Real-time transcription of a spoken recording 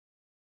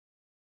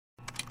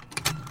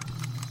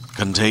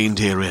Contained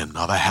herein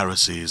are the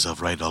heresies of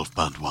Radolf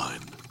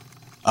Burntwine,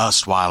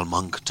 erstwhile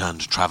monk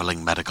turned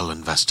traveling medical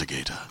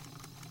investigator.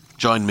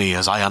 Join me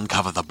as I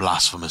uncover the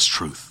blasphemous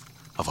truth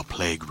of a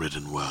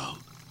plague-ridden world,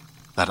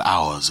 that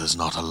ours is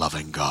not a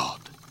loving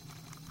God,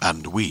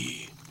 and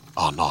we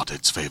are not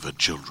its favored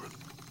children.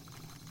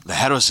 The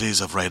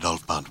heresies of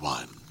Radolf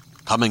Burntwine,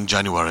 coming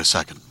January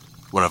 2nd,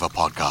 wherever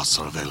podcasts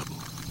are available.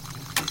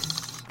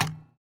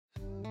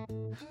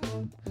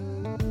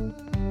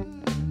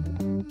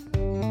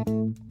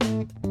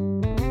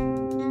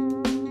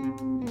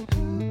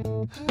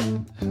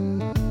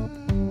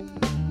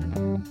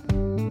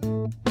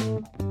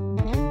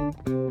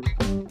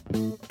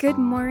 Good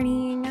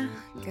morning,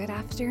 good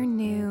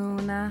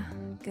afternoon,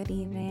 good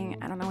evening.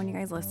 I don't know when you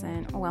guys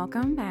listen.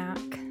 Welcome back.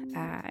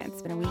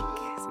 It's been a week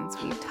since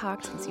we've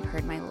talked, since you've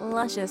heard my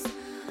luscious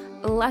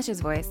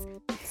voice.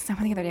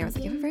 Someone the other day was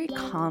like, you have a very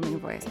calming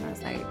voice. And I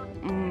was like,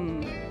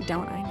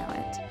 don't I know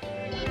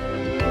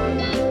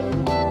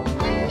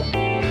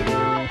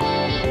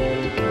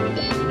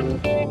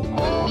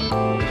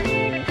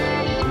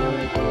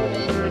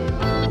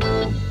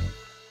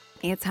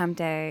it? It's hump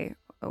day.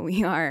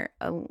 We are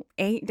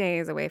 8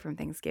 days away from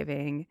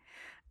Thanksgiving.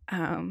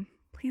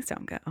 Please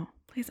don't go.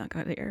 Please don't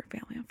go to your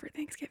family for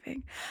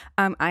Thanksgiving.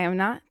 I am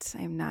not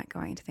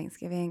going to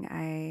Thanksgiving.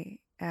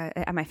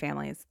 My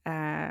family's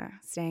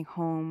staying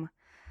home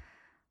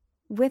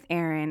with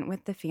Aaron,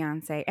 with the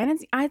fiance, and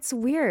it's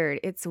weird.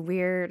 It's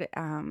weird.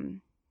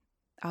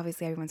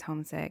 Obviously, everyone's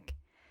homesick.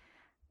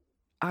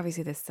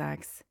 Obviously, this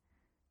sucks.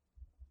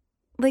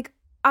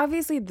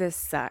 Obviously, this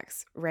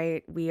sucks,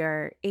 right? We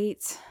are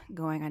 8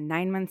 going on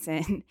 9 months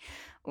in.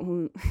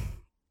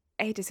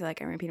 I hate to feel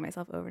like I'm repeating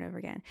myself over and over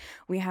again.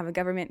 We have a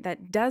government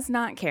that does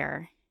not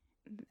care.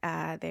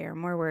 They are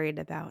more worried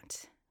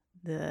about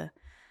the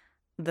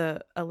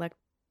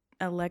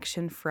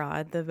election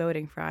fraud, the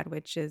voting fraud,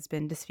 which has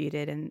been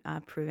disputed and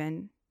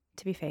proven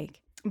to be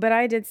fake. But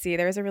I did see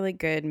there was a really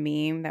good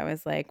meme that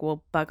was like,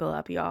 well, buckle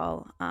up,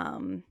 y'all.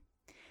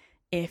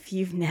 If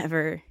you've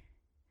never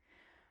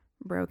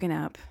broken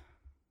up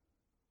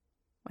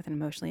with an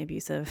emotionally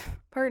abusive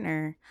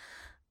partner,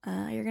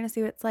 you're going to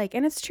see what it's like.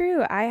 And it's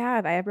true. I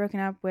have broken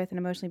up with an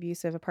emotionally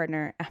abusive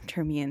partner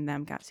after me and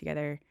them got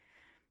together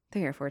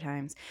 3 or 4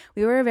 times.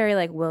 We were very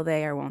like, will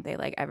they or won't they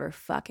ever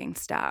fucking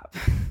stop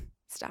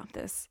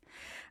this?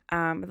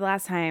 But the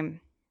last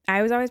time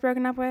I was always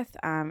broken up with,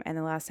 and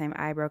the last time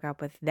I broke up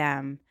with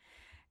them,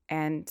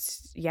 and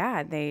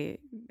yeah, they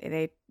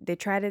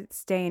try to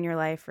stay in your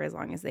life for as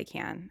long as they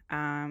can.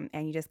 And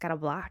you just got to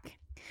block.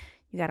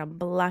 You got to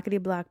block.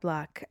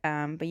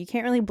 But you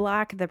can't really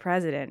block the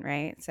president,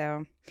 right?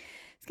 So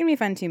it's going to be a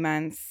fun 2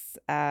 months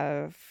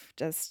of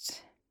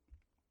just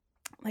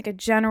like a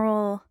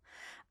general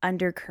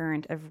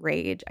undercurrent of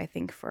rage, I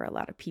think, for a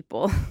lot of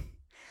people.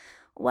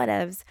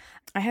 Whatevs.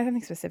 I had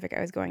something specific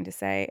I was going to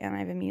say, and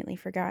I've immediately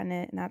forgotten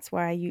it. And that's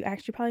why you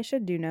actually probably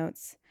should do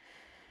notes.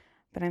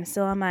 But I'm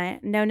still on my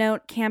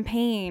no-note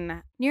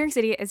campaign. New York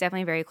City is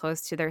definitely very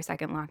close to their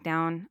second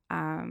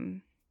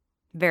lockdown.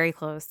 Very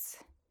close.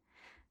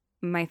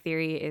 My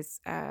theory is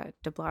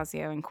de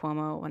Blasio and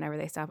Cuomo, whenever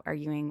they stop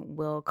arguing,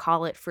 will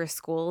call it for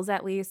schools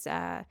at least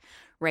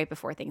right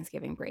before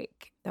Thanksgiving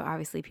break. Though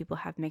obviously people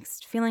have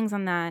mixed feelings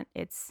on that.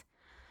 It's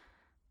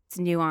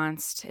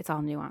nuanced. It's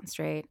all nuanced,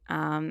 right?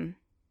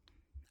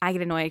 I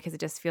get annoyed because it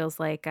just feels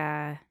like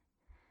they're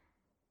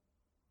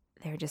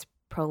just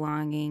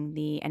prolonging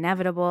the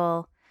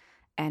inevitable.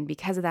 And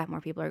because of that, more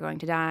people are going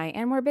to die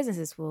and more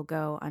businesses will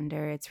go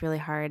under. It's really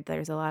hard.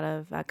 There's a lot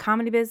of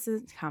comedy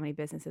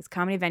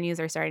venues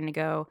are starting to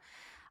go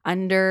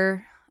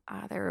under.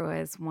 There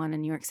was one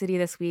in New York City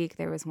this week.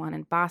 There was one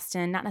in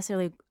Boston, not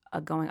necessarily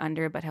going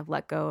under, but have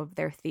let go of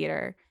their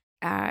theater.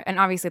 And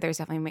obviously there's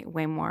definitely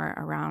way more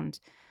around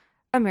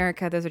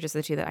America. Those are just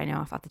the 2 that I know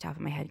off the top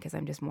of my head because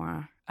I'm just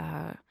more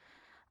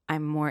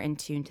I'm more in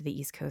tune to the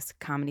East Coast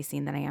comedy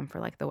scene than I am for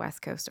like the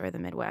West Coast or the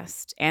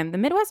Midwest. And the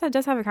Midwest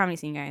does have a comedy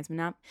scene, guys.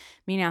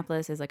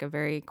 Minneapolis is like a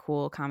very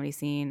cool comedy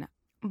scene.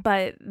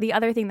 But the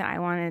other thing that I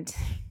wanted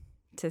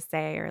to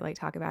say or like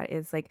talk about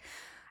is like,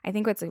 I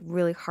think what's like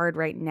really hard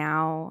right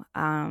now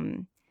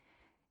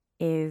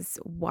is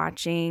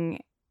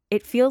watching.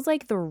 It feels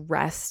like the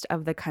rest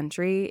of the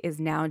country is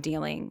now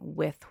dealing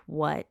with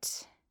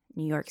what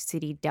New York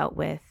City dealt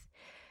with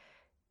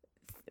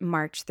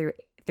March through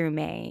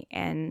May.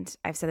 And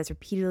I've said this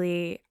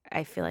repeatedly.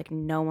 I feel like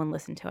no one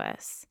listened to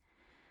us.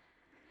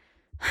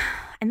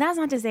 And that's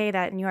not to say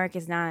that New York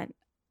is not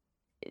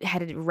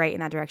headed right in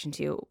that direction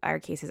too. Our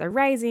cases are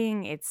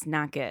rising. It's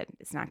not good.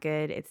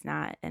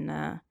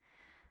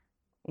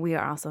 We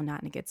are also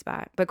not in a good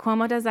spot. But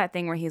Cuomo does that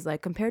thing where he's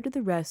like, compared to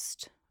the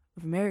rest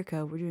of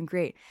America, we're doing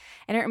great.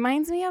 And it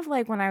reminds me of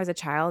like when I was a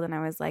child and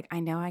I was like, I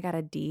know I got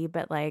a D,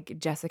 but like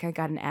Jessica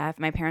got an F.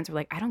 My parents were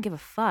like, I don't give a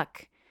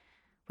fuck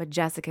what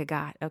Jessica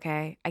got,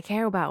 okay? I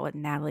care about what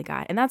Natalie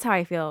got. And that's how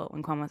I feel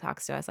when Cuomo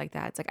talks to us like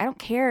that. It's like, I don't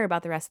care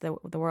about the rest of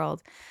the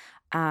world.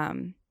 I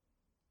mean,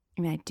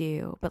 I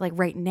do. But like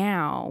right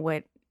now,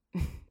 what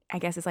I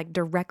guess is like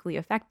directly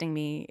affecting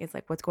me is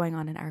like what's going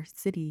on in our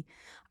city,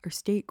 our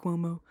state,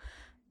 Cuomo.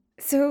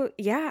 So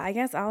yeah, I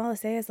guess all I'll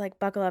say is like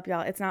buckle up,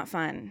 y'all. It's not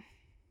fun.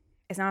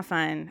 It's not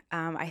fun.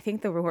 I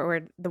think the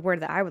word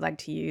that I would like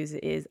to use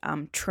is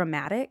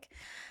traumatic.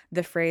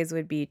 The phrase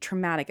would be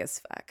traumatic as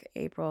fuck.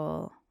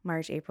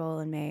 March, April,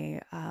 and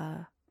May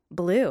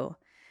blew.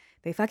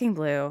 They fucking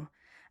blew.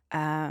 You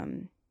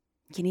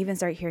can even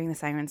start hearing the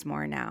sirens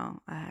more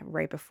now.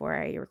 Right before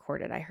I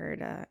recorded, I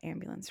heard an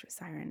ambulance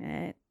siren,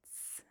 and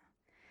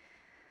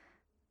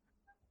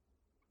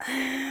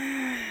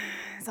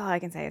that's all I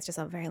can say. It's just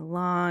a very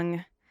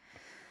long,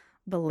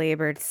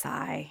 belabored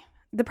sigh.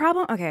 The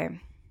problem, okay,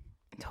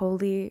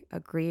 totally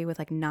agree with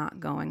like not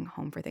going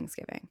home for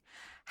Thanksgiving.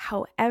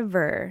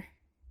 However,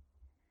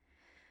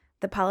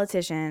 the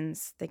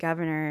politicians, the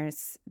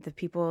governors, the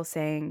people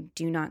saying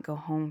do not go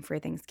home for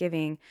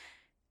Thanksgiving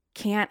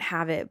can't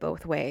have it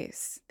both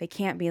ways. They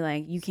can't be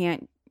like, you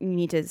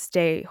need to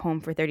stay home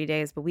for 30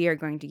 days, but we are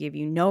going to give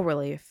you no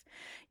relief.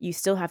 You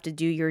still have to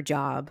do your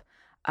job,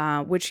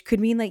 which could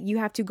mean like you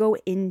have to go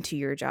into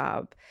your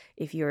job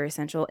if you're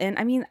essential. And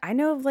I mean, I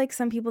know of like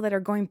some people that are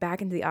going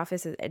back into the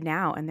office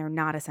now and they're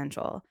not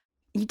essential.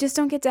 You just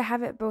don't get to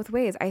have it both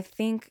ways. I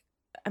think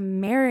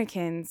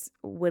Americans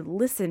would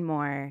listen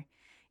more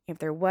if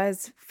there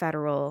was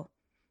federal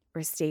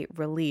or state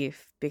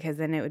relief, because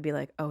then it would be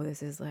like, oh,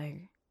 this is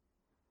like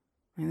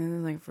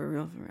for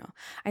real, for real.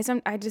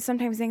 I just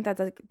sometimes think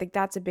that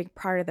that's a big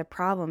part of the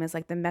problem is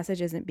like the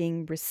message isn't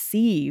being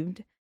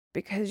received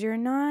because you're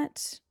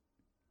not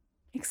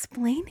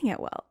explaining it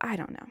well. I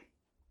don't know.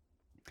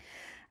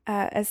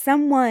 As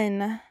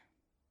someone,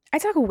 I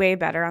talk way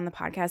better on the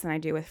podcast than I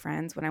do with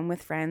friends. When I'm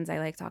with friends, I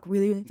like talk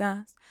really, really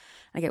fast.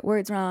 I get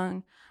words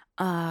wrong.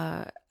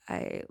 I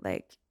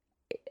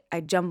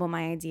jumble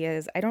my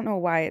ideas. I don't know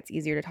why it's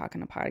easier to talk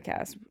on a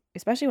podcast,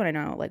 especially when I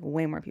know like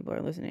way more people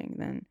are listening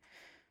than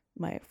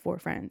my 4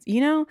 friends.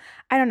 You know,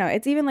 I don't know.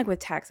 It's even like with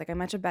text. Like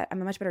I'm a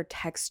much better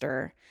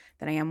texter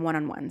than I am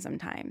one-on-one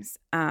sometimes.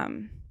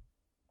 So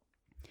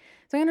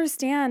I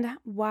understand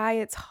why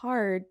it's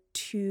hard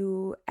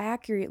to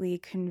accurately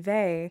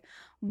convey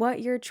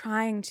what you're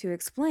trying to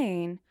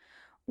explain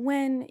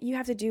when you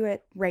have to do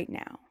it right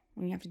now,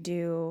 when you have to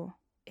do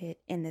it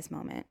in this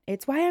moment.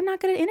 It's why I'm not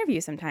good at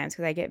interviews sometimes,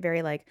 because I get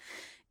very like,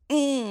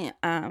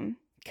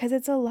 because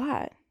it's a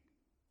lot.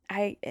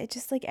 It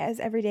just like as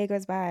every day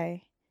goes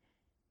by,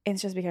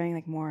 it's just becoming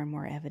like more and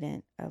more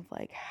evident of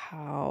like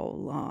how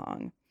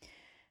long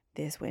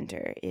this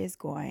winter is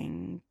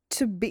going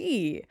to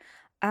be.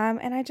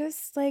 And I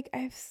just like,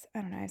 I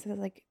don't know, I've said it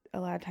like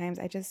a lot of times.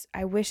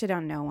 I wish it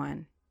on no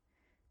one.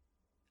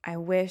 I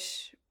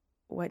wish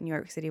what New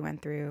York City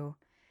went through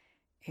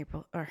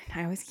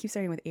I always keep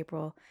starting with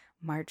April,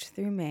 March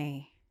through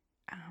May.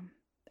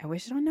 I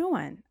wish it on no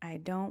one. I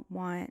don't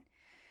want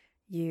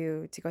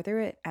you to go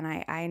through it. And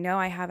I know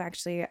I have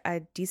actually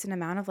a decent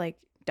amount of like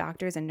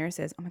doctors and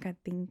nurses. Oh my God,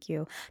 thank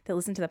you. That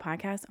listen to the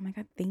podcast. Oh my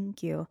God,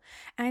 thank you.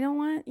 And I don't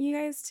want you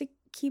guys to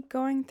keep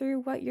going through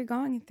what you're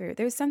going through.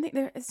 There is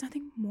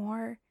nothing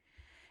more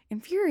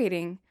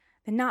infuriating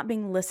than not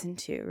being listened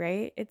to,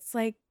 right? It's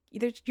like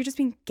you're just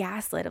being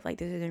gaslit of like,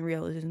 this isn't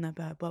real, this isn't that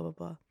bad, blah, blah,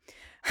 blah.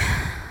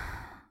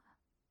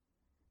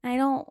 I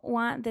don't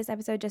want this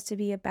episode just to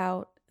be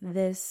about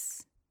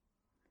this,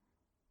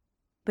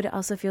 but it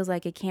also feels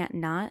like it can't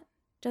not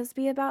just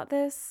be about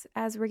this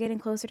as we're getting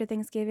closer to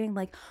Thanksgiving.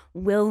 Like,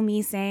 will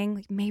me saying,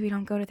 like, maybe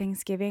don't go to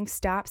Thanksgiving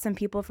stop some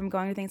people from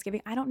going to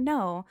Thanksgiving? I don't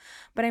know,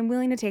 but I'm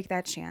willing to take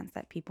that chance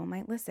that people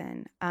might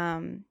listen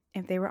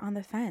if they were on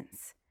the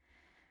fence.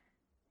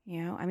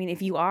 You know, I mean,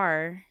 if you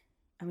are,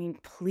 I mean,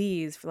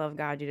 please, for the love of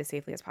God, do it as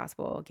safely as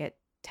possible.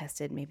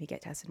 Maybe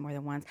get tested more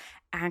than once.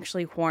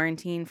 Actually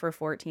quarantine for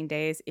 14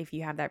 days if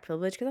you have that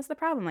privilege, because that's the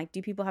problem. Like, do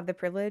people have the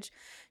privilege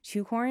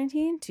to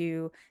quarantine,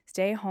 to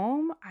stay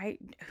home?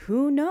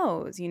 Who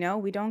knows? You know,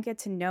 we don't get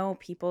to know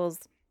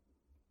people's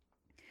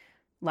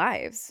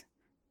lives.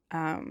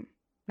 Not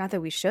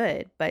that we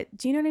should, but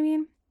do you know what I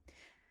mean?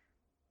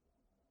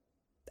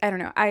 I don't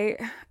know.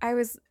 I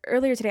was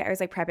earlier today, I was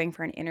like prepping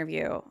for an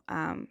interview,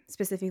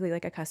 specifically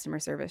like a customer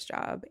service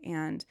job.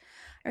 And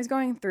I was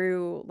going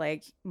through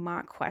like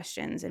mock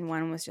questions. And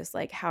one was just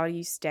like, how do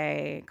you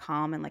stay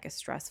calm in like a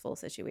stressful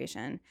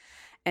situation?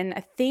 And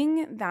a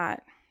thing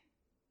that,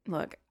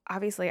 look,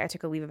 obviously I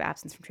took a leave of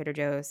absence from Trader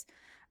Joe's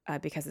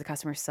because the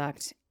customer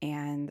sucked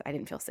and I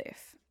didn't feel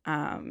safe.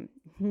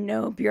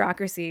 No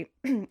bureaucracy,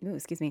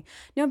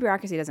 no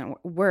bureaucracy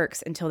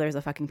works until there's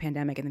a fucking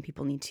pandemic and then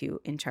people need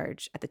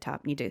at the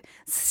top need to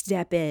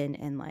step in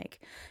and like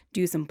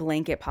do some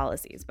blanket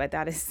policies. But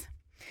that is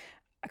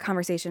a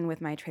conversation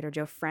with my Trader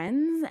Joe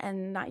friends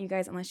and not you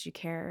guys unless you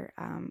care.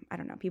 I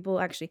don't know. People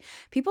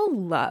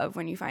love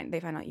when they find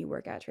out you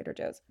work at Trader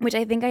Joe's, which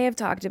I think I have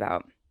talked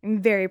about.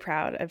 I'm very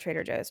proud of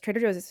Trader Joe's. Trader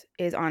Joe's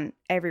is on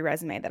every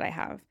resume that I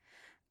have.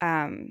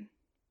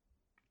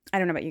 I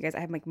don't know about you guys.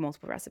 I have like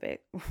multiple recipes.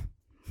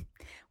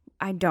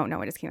 I don't know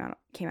what just came out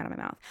of my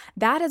mouth.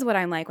 That is what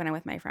I'm like when I'm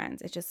with my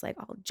friends. It's just like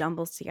all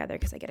jumbles together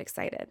because I get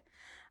excited.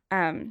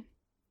 I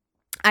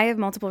I have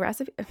multiple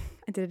recipes.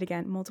 I did it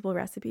again. Multiple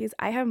recipes.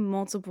 I have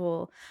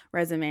multiple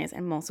resumes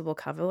and multiple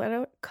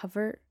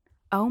cover.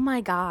 Oh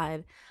my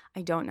God.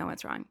 I don't know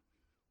what's wrong.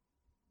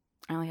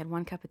 I only had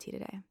one cup of tea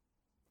today.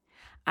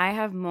 I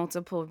have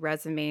multiple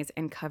resumes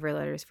and cover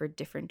letters for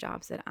different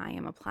jobs that I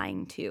am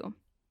applying to.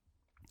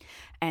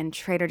 And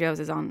Trader Joe's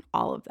is on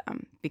all of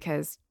them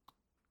because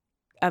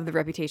of the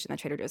reputation that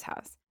Trader Joe's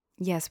has.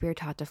 Yes, we are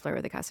taught to flirt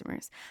with the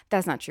customers.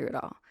 That's not true at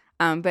all.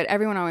 But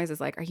everyone always is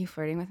like, are you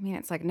flirting with me? And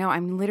it's like, no,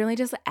 I'm literally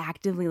just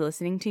actively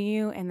listening to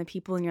you, and the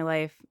people in your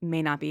life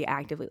may not be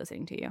actively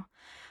listening to you.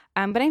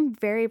 But I'm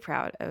very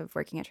proud of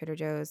working at Trader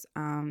Joe's.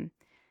 And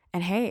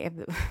hey, if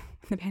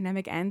the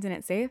pandemic ends and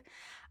it's safe,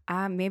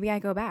 maybe I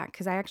go back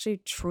because I actually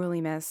truly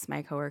miss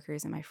my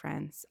coworkers and my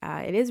friends.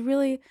 It is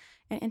really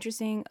an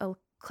interesting,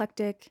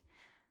 eclectic,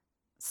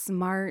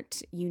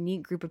 smart,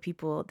 unique group of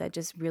people that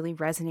just really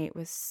resonate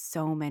with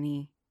so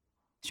many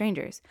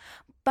strangers.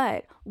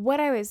 But what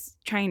I was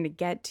trying to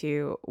get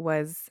to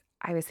was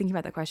I was thinking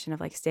about the question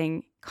of like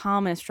staying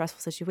calm in a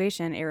stressful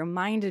situation. It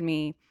reminded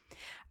me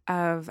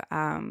of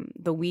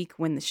the week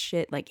when the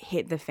shit like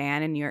hit the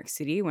fan in New York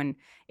City, when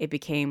it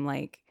became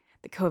like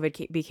the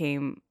COVID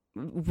became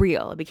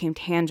real, it became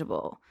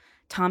tangible.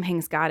 Tom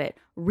Hanks got it.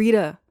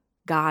 Rita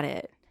got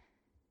it.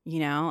 You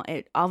know,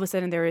 it all of a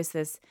sudden there was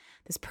this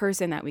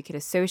person that we could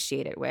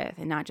associate it with,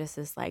 and not just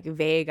this like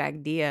vague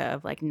idea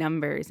of like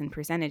numbers and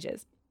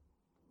percentages.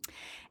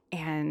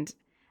 And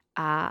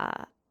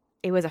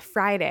it was a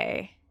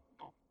Friday.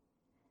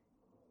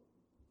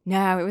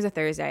 No, it was a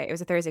Thursday. It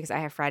was a Thursday because I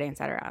have Friday and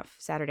Saturday off.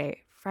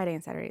 Friday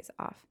and Saturday is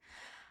off.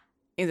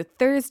 It was a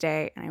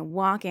Thursday, and I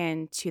walk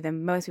into the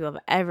most people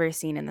I've ever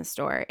seen in the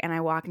store, and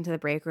I walk into the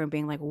break room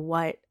being like,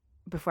 what?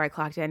 Before I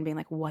clocked in, being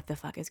like, what the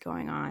fuck is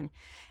going on?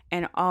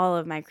 And all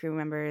of my crew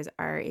members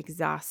are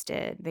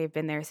exhausted. They've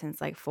been there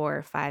since like 4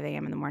 or 5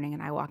 a.m. in the morning,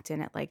 and I walked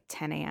in at like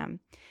 10 a.m.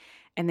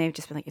 And they've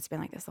just been like, it's been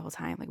like this the whole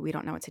time. Like, we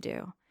don't know what to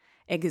do.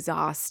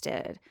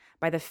 Exhausted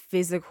by the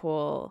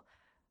physical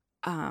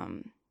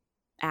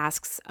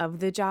asks of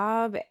the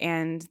job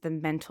and the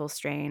mental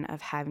strain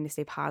of having to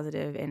stay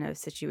positive in a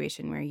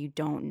situation where you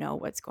don't know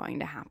what's going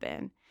to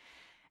happen.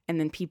 And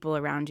then people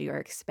around you are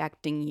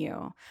expecting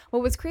you.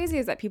 What was crazy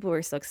is that people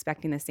were still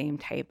expecting the same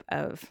type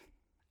of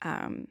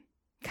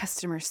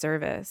customer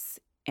service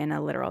in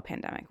a literal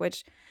pandemic,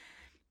 which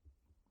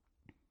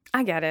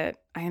I get it.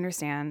 I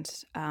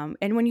understand.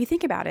 And when you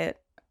think about it,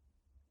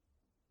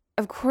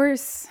 of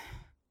course,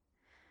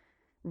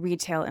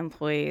 retail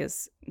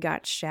employees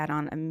got shat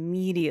on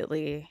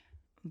immediately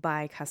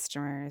by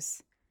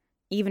customers,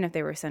 even if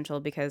they were essential,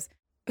 because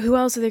who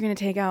else are they going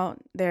to take out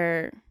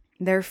their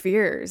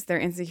fears, their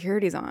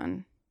insecurities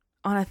on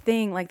a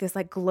thing like this,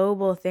 like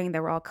global thing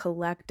that we're all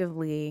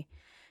collectively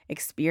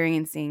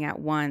experiencing at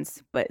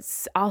once, but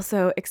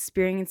also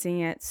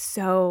experiencing it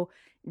so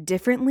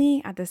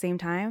differently at the same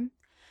time.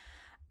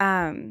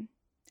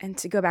 And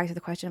to go back to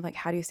the question of like,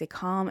 how do you stay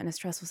calm in a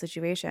stressful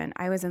situation?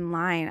 I was in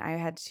line.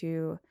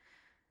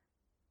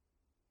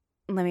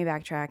 Let me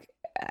backtrack.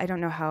 I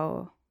don't know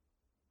how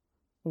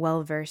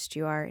well versed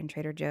you are in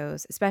Trader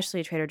Joe's,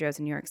 especially Trader Joe's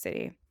in New York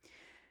City.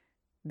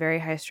 Very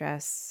high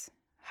stress,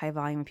 high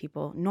volume of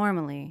people.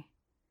 Normally,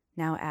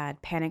 now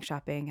add panic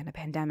shopping and a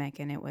pandemic,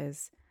 and it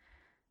was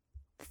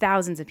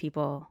thousands of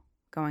people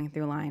going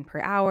through line per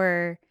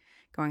hour,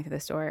 going through the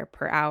store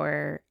per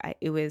hour.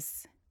 It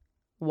was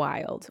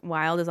wild.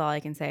 Wild is all I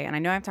can say. And I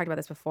know I've talked about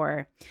this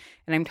before,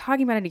 and I'm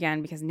talking about it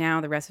again because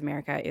now the rest of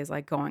America is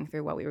like going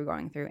through what we were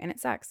going through, and it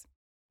sucks.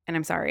 And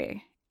I'm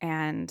sorry.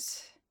 And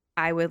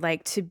I would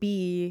like to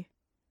be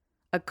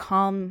a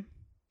calm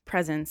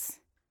presence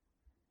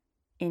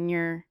in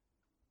your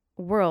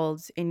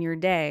world, in your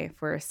day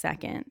for a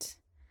second.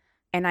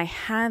 And I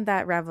had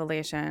that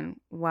revelation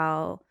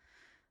while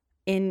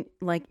in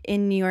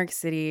New York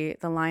City,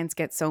 the lines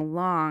get so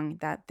long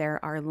that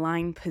there are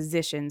line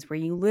positions where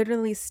you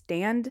literally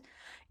stand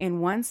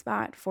in one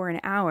spot for an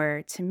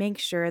hour to make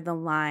sure the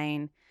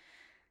line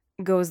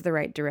goes the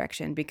right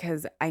direction,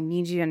 because I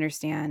need you to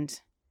understand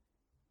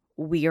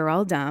we are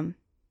all dumb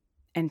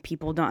and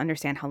people don't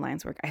understand how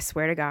lines work. I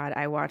swear to God,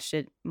 I watched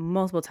it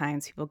multiple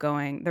times, people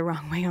going the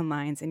wrong way on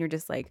lines, and you're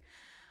just like,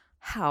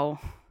 how?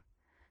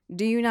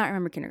 Do you not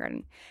remember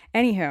kindergarten?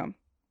 Anywho,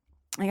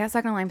 I got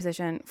stuck in a line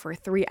position for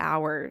 3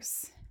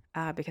 hours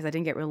because I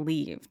didn't get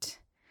relieved.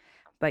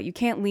 But you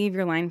can't leave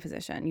your line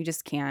position. You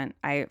just can't.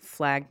 I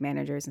flagged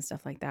managers and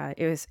stuff like that.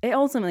 It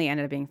ultimately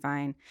ended up being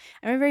fine.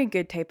 I'm a very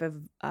good type of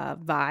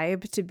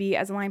vibe to be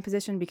as a line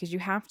position, because you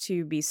have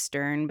to be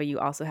stern, but you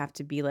also have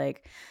to be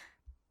like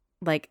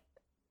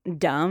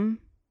dumb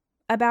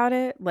about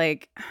it.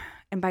 Like,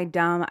 and by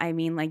dumb, I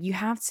mean like you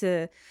have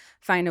to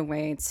find a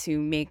way to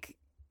make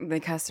the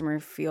customer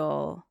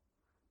feel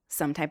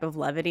some type of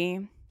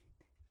levity.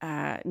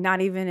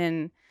 Not even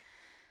in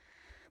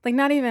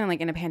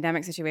a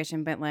pandemic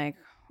situation, but like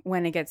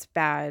when it gets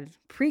bad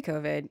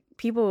pre-COVID,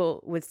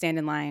 people would stand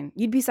in line.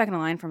 You'd be stuck in a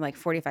line from like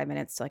 45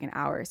 minutes to like an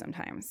hour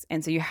sometimes.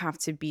 And so you have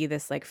to be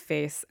this like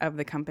face of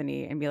the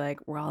company and be like,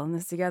 we're all in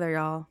this together,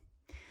 y'all.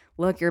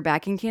 Look, you're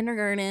back in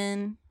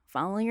kindergarten.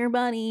 follow your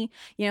buddy,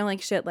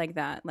 like shit like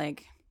that.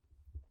 Like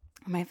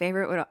my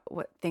favorite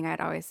what thing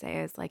I'd always say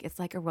is like, it's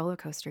like a roller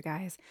coaster,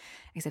 guys,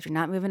 except you're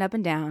not moving up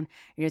and down.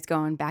 You're just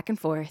going back and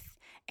forth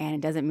and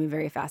it doesn't move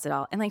very fast at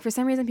all. And like, for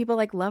some reason people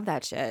like love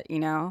that shit,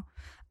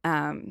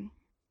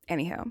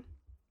 Anywho,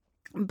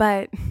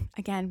 but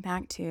again,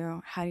 back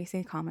to how do you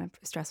stay calm in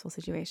a stressful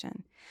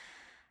situation?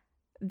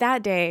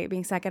 That day,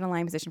 being stuck in a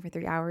line position for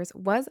 3 hours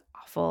was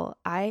awful.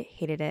 I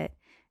hated it.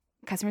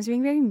 Customers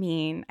being very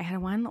mean. I had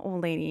one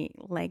old lady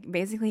like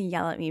basically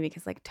yell at me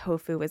because like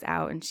tofu was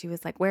out and she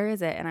was like, "Where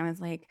is it?" And I was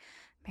like,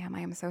 "Ma'am,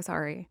 I am so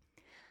sorry.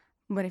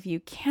 But if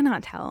you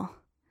cannot tell,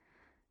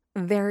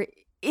 there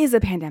is a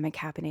pandemic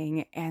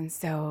happening. And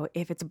so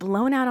if it's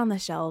blown out on the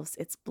shelves,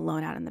 it's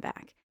blown out in the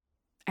back."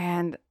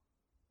 And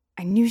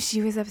I knew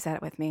she was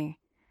upset with me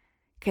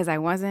because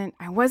I'm not gonna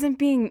lie, I wasn't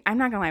being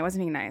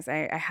nice.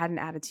 I had an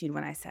attitude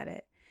when I said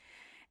it.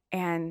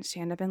 And she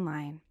ended up in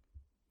line.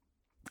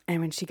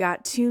 And when she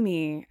got to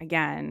me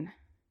again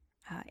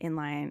in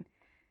line,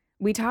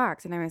 we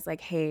talked and I was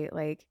like, "Hey,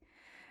 like,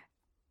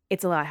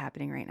 it's a lot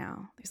happening right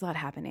now. There's a lot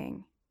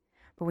happening.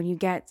 But when you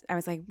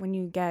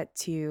get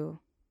to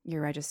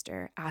your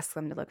register, ask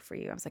them to look for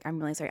you." I was like, "I'm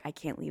really sorry. I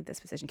can't leave this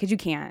position." Because you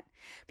can't.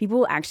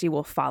 People actually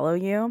will follow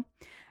you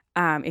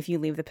if you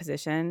leave the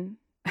position.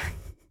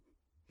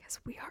 Yes,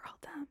 we are all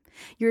dumb.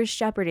 You're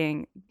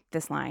shepherding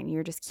this line.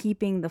 You're just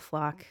keeping the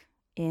flock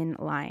in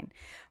line.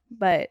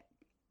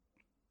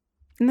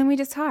 And then we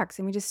just talked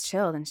and we just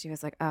chilled. And she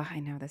was like, "Oh,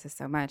 I know this is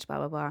so much, blah,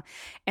 blah, blah."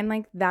 And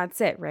like,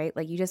 that's it, right?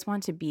 Like, you just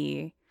want to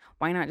be,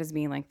 why not just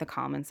be like the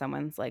calm in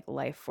someone's like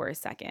life for a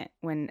second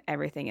when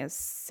everything is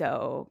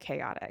so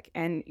chaotic?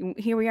 And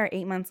here we are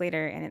 8 months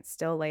later and it's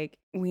still like,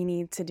 we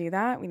need to do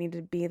that. We need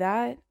to be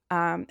that.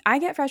 I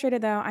get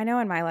frustrated though. I know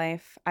in my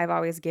life, I've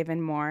always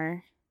given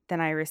more than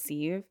I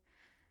receive.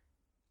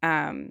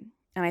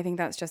 And I think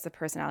that's just a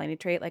personality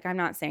trait. Like, I'm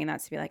not saying that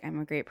to be like, I'm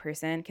a great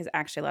person, because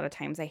actually a lot of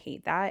times I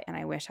hate that and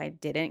I wish I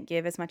didn't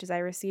give as much as I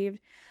received.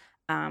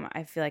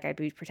 I feel like I'd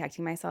be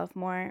protecting myself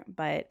more,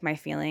 but my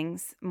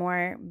feelings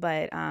more.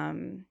 But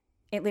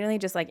it literally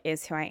just like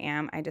is who I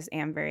am. I just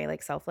am very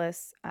like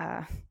selfless,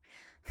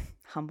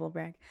 humble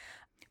brag.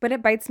 But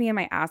it bites me in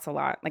my ass a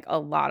lot, like a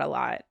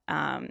lot.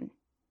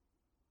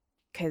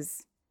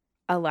 Because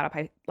a lot of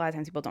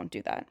times people don't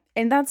do that,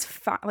 and that's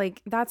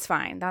like, that's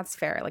fine, that's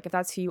fair. Like, if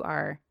that's who you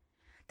are,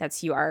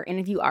 that's who you are. And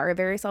if you are a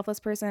very selfless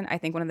person, I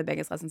think one of the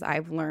biggest lessons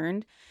I've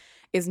learned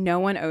is no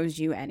one owes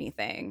you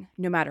anything,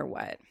 no matter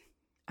what.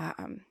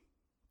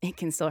 It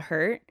can still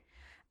hurt.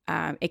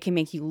 It can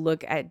make you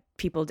look at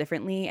people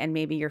differently, and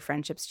maybe your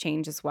friendships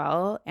change as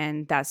well.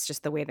 And that's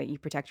just the way that you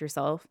protect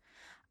yourself,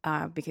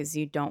 because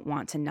you don't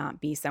want to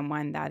not be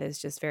someone that is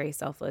just very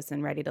selfless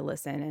and ready to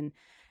listen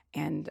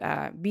and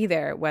be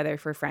there, whether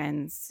for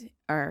friends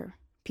or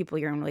people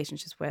you're in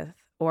relationships with,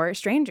 or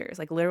strangers,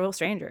 like literal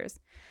strangers.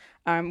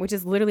 Which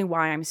is literally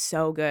why I'm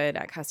so good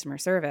at customer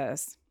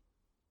service,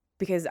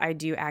 because I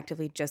do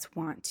actively just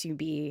want to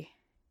be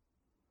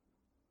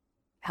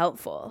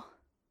helpful.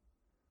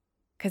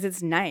 Because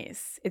it's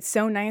nice. It's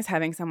so nice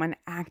having someone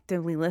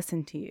actively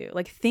listen to you.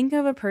 Like, think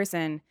of a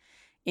person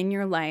in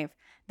your life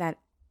that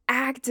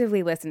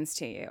actively listens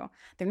to you.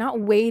 They're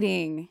not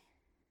waiting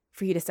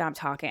for you to stop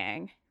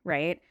talking,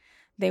 right?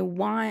 They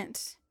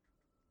want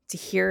to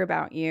hear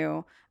about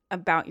you,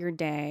 about your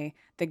day,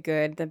 the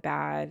good, the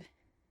bad,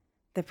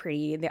 the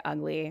pretty, the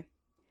ugly.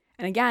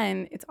 And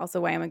again, it's also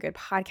why I'm a good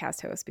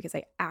podcast host, because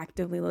I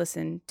actively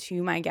listen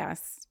to my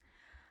guests.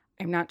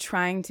 I'm not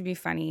trying to be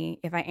funny.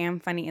 If I am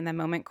funny in the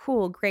moment,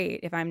 cool, great.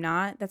 If I'm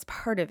not, that's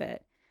part of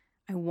it.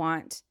 I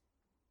want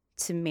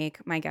to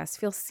make my guests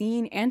feel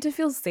seen and to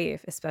feel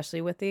safe,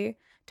 especially with the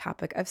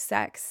topic of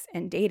sex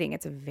and dating.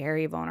 It's a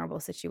very vulnerable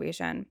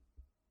situation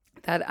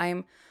that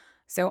I'm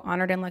so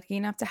honored and lucky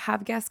enough to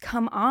have guests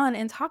come on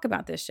and talk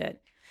about this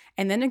shit.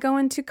 And then to go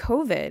into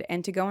COVID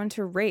and to go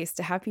into race,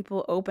 to have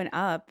people open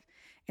up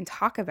and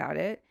talk about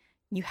it,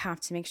 you have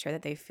to make sure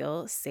that they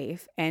feel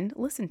safe and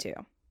listened to.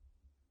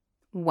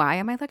 Why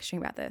am I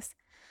lecturing about this?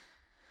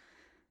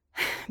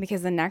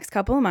 Because the next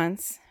couple of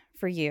months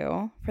for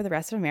you, for the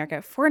rest of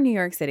America, for New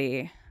York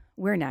City,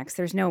 we're next.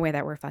 There's no way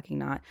that we're fucking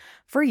not.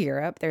 For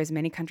Europe, there's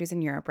many countries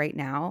in Europe right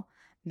now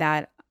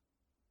that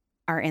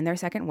are in their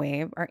second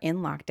wave, are in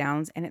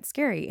lockdowns, and it's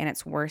scary, and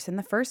it's worse than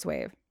the first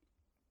wave.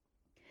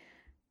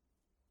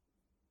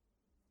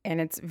 And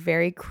it's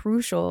very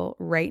crucial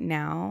right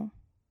now,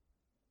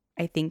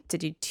 I think, to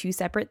do two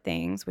separate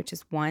things, which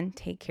is one,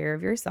 take care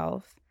of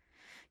yourself.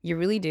 You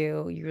really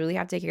do. You really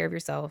have to take care of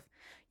yourself.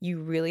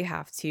 You really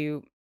have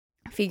to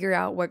figure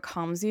out what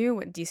calms you,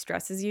 what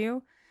de-stresses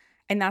you.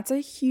 And that's a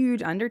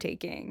huge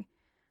undertaking.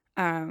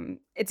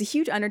 It's a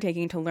huge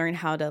undertaking to learn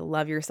how to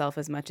love yourself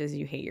as much as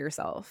you hate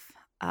yourself.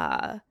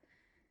 And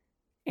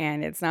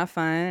it's not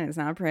fun. It's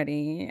not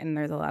pretty. And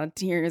there's a lot of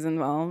tears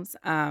involved.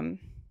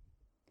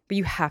 But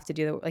you have to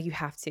do that. Like, you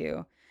have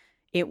to.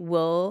 It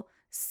will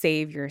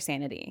save your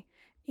sanity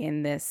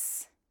in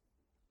this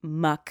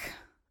muck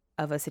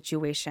of a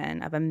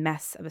situation, of a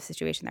mess of a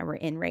situation that we're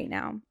in right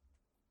now.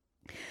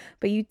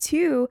 But you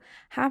too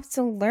have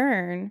to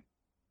learn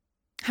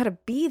how to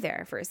be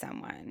there for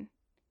someone.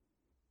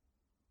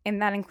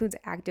 And that includes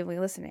actively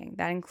listening.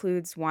 That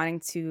includes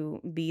wanting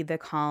to be the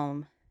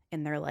calm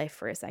in their life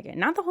for a second.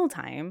 Not the whole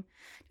time,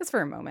 just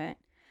for a moment.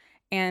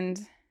 And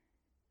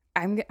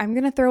I'm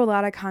going to throw a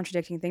lot of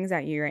contradicting things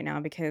at you right now,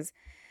 because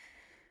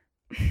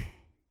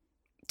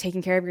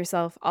taking care of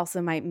yourself also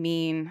might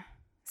mean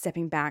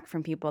stepping back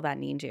from people that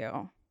need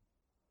you,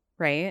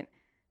 right?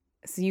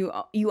 So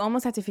you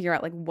almost have to figure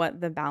out like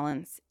what the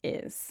balance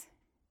is.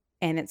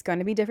 And it's going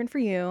to be different for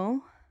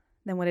you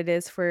than what it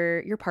is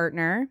for your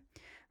partner,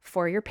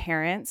 for your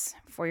parents,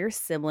 for your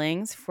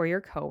siblings, for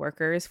your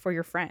coworkers, for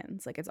your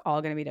friends. Like, it's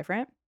all going to be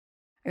different.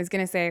 I was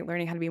going to say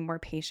learning how to be more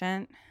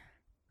patient,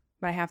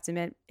 but I have to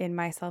admit, in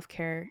my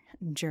self-care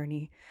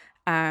journey,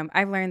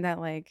 I've learned that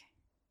like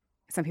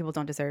some people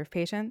don't deserve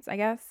patience, I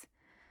guess.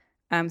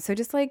 So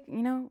just like,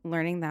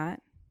 learning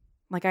that.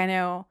 Like, I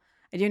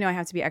do know I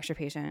have to be extra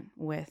patient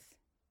with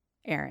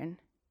Aaron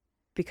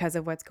because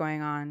of what's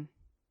going on,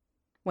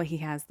 what he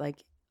has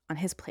like on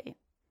his plate,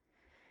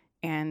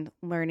 and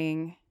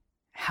learning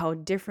how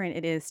different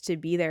it is to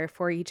be there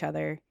for each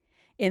other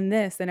in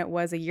this than it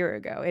was a year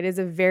ago. It is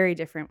a very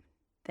different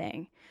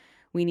thing.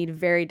 We need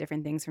very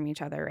different things from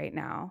each other right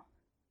now.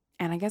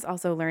 And I guess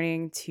also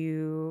learning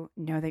to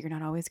know that you're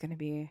not always going to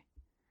be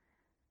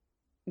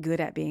good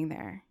at being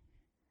there.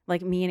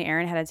 Like, me and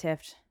Aaron had a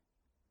tiff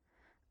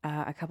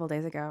a couple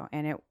days ago,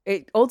 and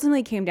it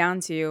ultimately came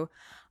down to,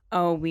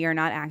 we are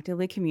not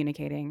actively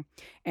communicating,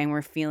 and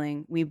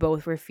we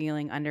both were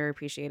feeling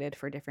underappreciated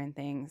for different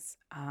things.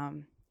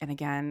 And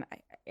again,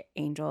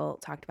 Angel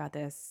talked about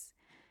this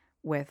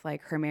with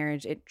like her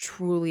marriage. It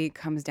truly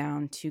comes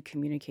down to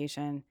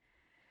communication.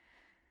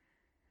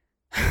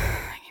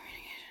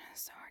 Communication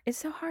is so hard. It's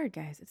so hard,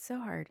 guys. It's so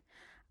hard.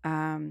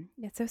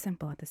 It's so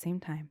simple at the same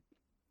time.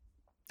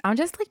 I'm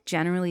just like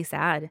generally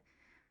sad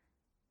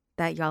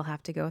that y'all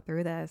have to go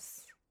through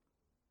this.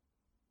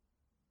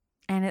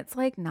 And it's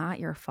like not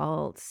your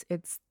fault.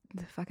 It's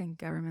the fucking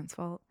government's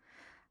fault.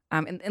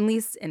 At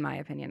least in my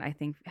opinion, I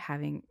think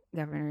having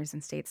governors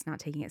and states not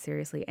taking it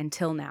seriously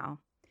until now,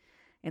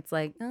 it's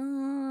like,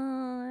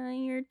 oh,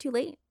 you're too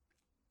late.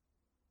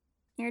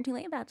 You're too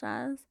late,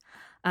 bitches.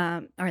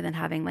 Or then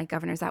having like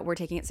governors that were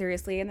taking it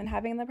seriously, and then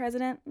having the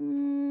president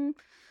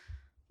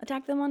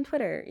attack them on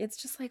Twitter.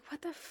 It's just like,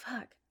 what the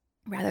fuck?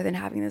 Rather than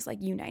having this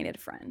like united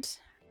front.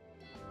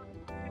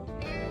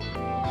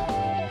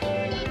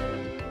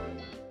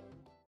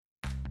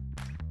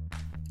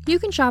 You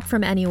can shop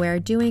from anywhere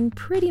doing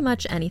pretty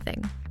much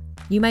anything.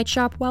 You might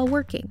shop while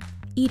working,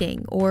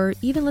 eating, or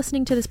even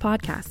listening to this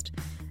podcast.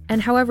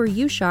 And however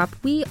you shop,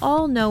 we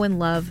all know and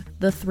love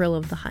the thrill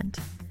of the hunt.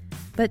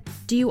 But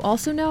do you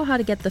also know how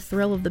to get the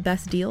thrill of the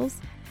best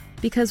deals?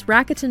 Because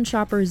Rakuten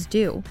shoppers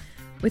do.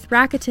 With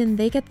Rakuten,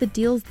 they get the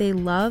deals they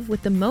love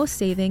with the most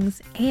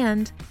savings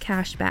and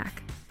cash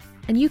back.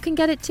 And you can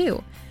get it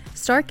too.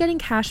 Start getting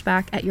cash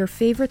back at your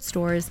favorite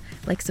stores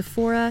like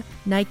Sephora,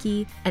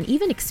 Nike, and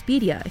even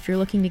Expedia if you're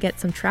looking to get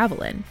some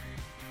travel in.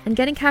 And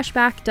getting cash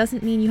back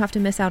doesn't mean you have to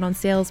miss out on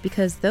sales,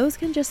 because those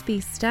can just be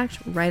stacked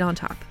right on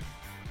top.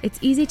 It's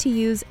easy to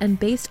use and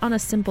based on a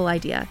simple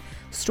idea.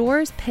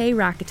 Stores pay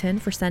Rakuten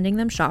for sending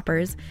them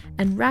shoppers,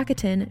 and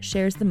Rakuten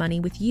shares the money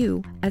with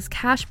you as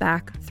cash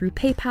back through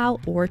PayPal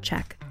or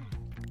check.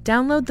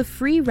 Download the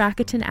free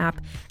Rakuten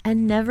app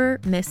and never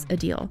miss a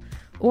deal.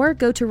 Or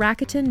go to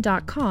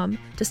Rakuten.com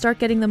to start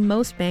getting the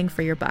most bang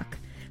for your buck.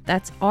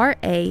 That's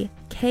Rakuten.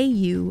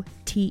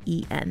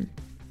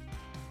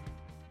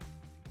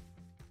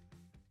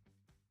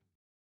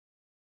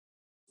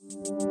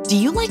 Do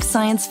you like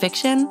science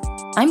fiction?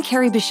 I'm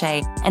Carrie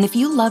Bechet, and if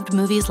you loved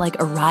movies like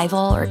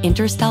Arrival or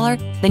Interstellar,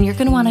 then you're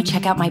going to want to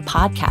check out my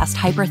podcast,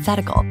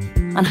 Hypothetical.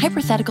 On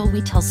Hypothetical,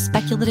 we tell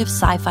speculative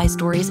sci-fi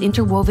stories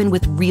interwoven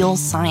with real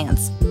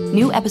science.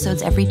 New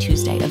episodes every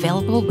Tuesday,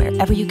 available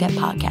wherever you get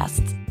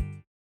podcasts.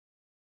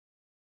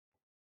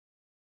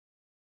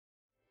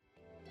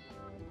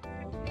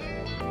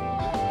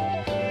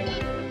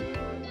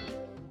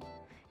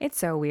 It's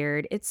so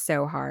weird. It's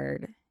so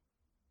hard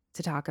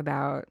to talk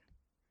about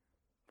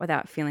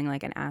without feeling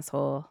like an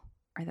asshole,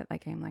 or that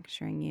like I'm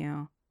lecturing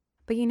you.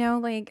 But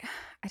like,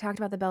 I talked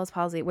about the Bell's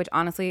palsy, which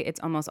honestly, it's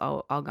almost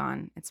all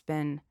gone.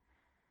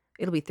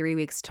 It'll be 3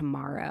 weeks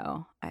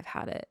tomorrow I've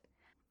had it.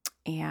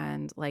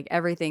 And like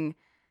everything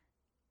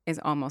is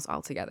almost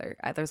all together.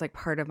 There's like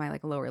part of my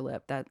like lower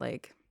lip that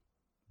like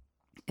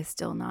is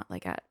still not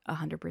like at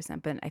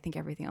 100%, but I think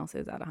everything else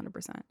is at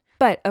 100%.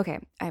 But okay,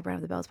 I brought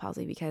up the Bell's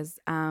palsy because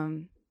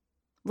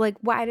like,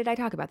 why did I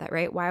talk about that,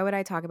 right? Why would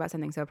I talk about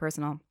something so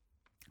personal?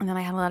 And then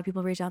I had a lot of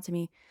people reach out to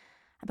me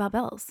about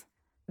Bell's.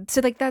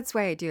 So like, that's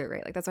why I do it,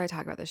 right? Like, that's why I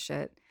talk about this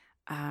shit.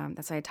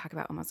 That's why I talk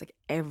about almost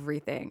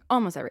everything.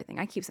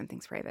 I keep some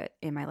things private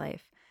in my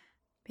life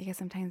because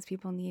sometimes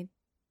people need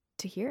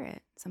to hear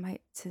it.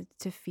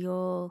 To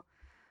feel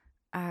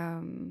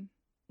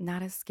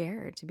not as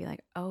scared, to be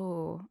like,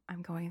 oh,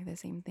 I'm going through the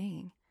same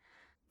thing.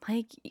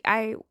 Like,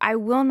 I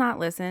will not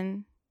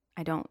listen.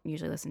 I don't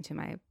usually listen to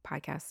my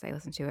podcasts. I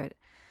listen to it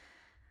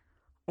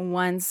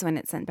once when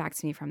it's sent back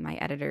to me from my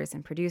editors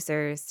and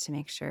producers to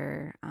make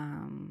sure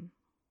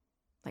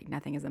like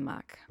nothing is a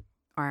muck,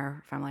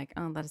 or if I'm like,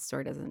 oh, that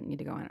story doesn't need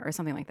to go in, or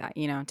something like that,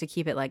 to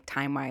keep it like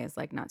time-wise,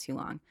 like not too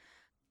long.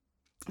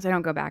 So I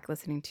don't go back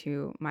listening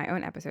to my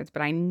own episodes,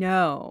 but I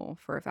know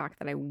for a fact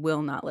that I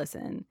will not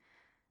listen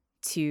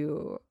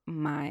to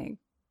my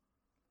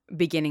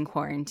beginning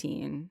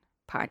quarantine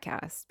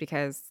podcast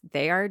because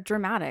they are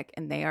dramatic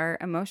and they are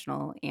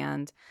emotional.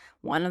 And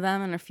one of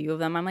them and a few of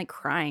them I'm like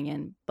crying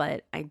in,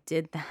 but I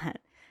did that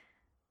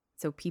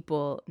so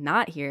people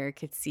not here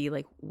could see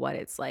like what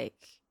it's like.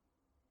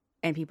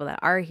 And people that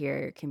are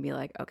here can be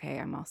like, okay,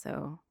 I'm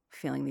also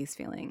feeling these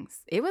feelings.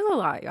 It was a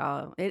lot,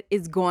 y'all. It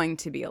is going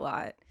to be a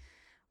lot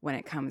when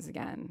it comes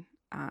again.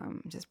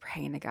 Just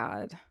praying to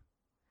God.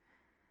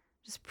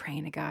 Just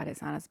praying to God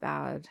it's not as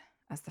bad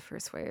as the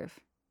first wave.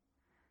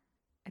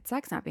 It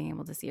sucks not being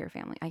able to see your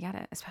family. I get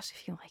it, especially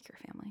if you like your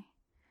family.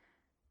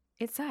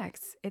 It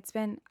sucks.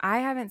 I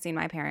haven't seen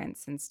my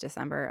parents since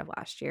December of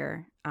last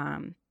year.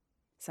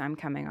 So I'm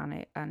coming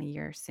on a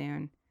year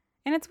soon.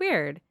 And it's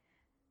weird.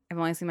 I've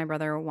only seen my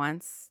brother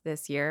once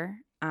this year,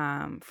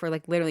 for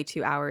like literally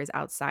 2 hours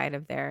outside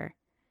of their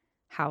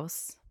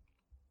house.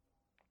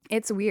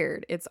 It's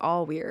weird. It's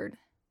all weird.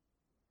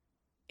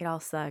 It all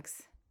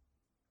sucks.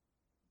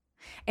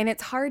 And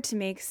it's hard to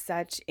make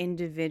such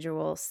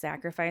individual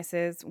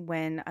sacrifices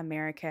when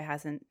America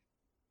hasn't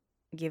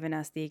given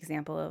us the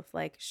example of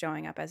like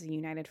showing up as a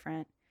united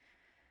front,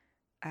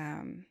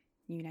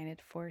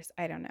 united force.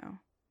 I don't know,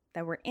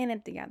 that we're in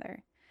it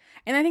together.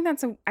 And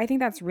I think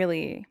that's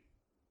really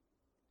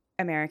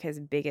America's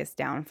biggest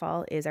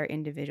downfall is our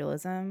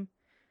individualism.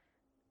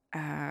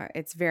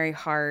 It's very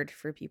hard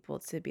for people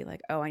to be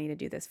like, oh, I need to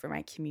do this for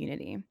my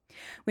community,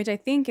 which I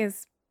think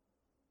is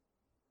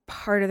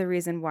part of the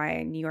reason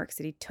why New York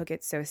City took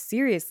it so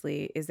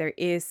seriously is there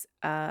is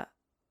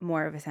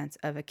more of a sense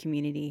of a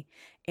community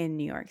in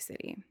New York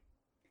City.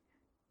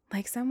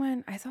 Like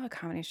I saw a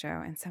comedy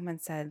show and someone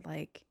said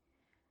like,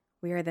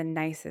 we are the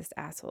nicest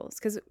assholes.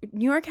 Because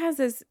New York has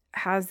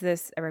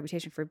this a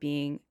reputation for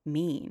being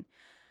mean.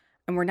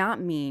 And we're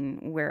not mean,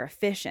 we're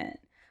efficient.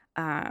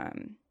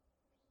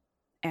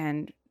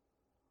 And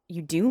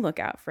you do look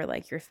out for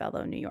like your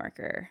fellow New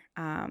Yorker.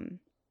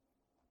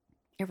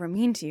 If we're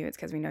mean to you, it's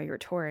because we know you're a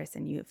tourist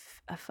and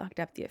you've fucked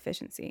up the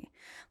efficiency.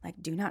 Like,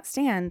 do not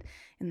stand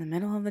in the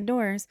middle of the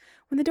doors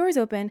when the doors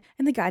open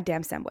in the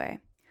goddamn subway.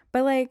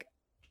 But like,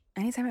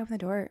 anytime I open the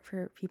door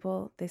for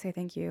people, they say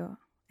thank you.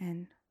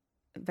 And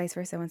vice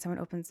versa. When someone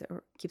opens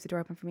or keeps the door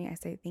open for me, I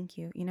say thank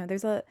you.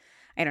 There's I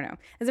don't know.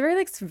 It's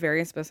a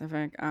very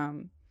specific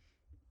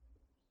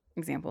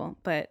example.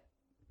 But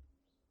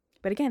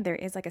again, there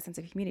is like a sense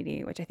of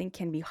community, which I think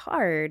can be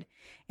hard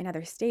in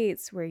other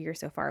states where you're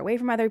so far away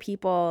from other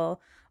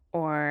people,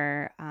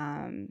 or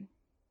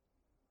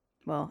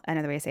well,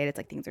 another way to say it, it's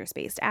like things are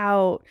spaced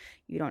out.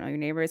 You don't know your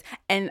neighbors.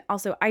 And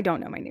also, I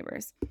don't know my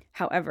neighbors.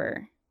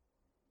 However,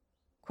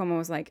 Cuomo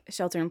was like,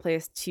 shelter in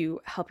place to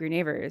help your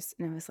neighbors.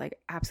 And I was like,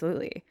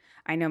 absolutely.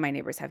 I know my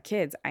neighbors have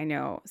kids. I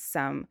know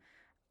some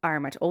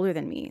are much older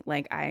than me.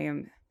 Like, I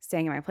am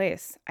staying in my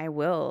place. I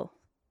will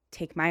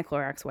take my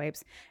Clorox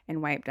wipes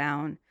and wipe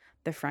down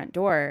the front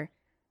door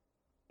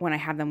when I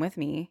have them with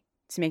me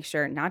to make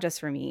sure not just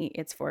for me,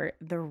 it's for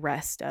the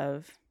rest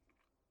of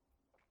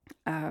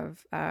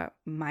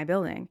my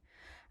building.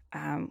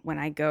 When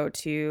I go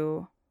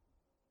to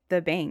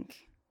the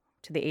bank,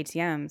 to the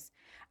ATMs,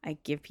 I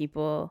give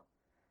people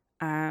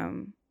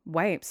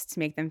wipes to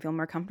make them feel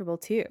more comfortable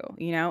too.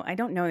 I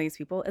don't know these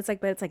people. It's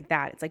like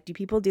that. It's like, do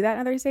people do that in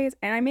other states?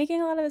 And I'm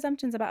making a lot of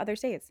assumptions about other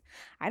states.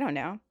 I don't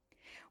know.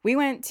 We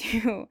went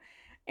to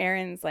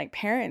Aaron's like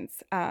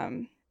parents'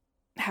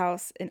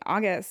 house in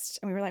August,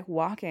 and we were like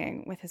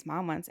walking with his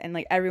mom once, and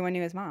like everyone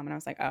knew his mom, and I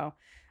was like, oh,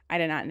 I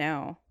did not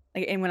know.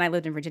 Like, and when I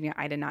lived in Virginia,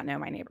 I did not know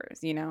my neighbors.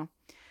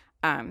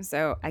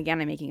 So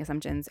again, I'm making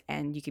assumptions,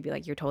 and you could be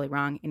like, you're totally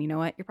wrong, and you know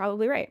what? You're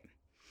probably right.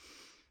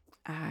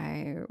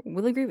 I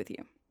will agree with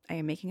you. I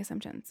am making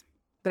assumptions.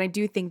 But I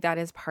do think that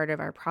is part of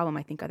our problem.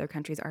 I think other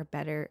countries are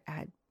better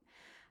at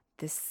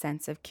this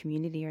sense of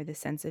community or the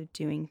sense of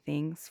doing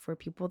things for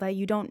people that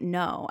you don't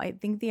know. I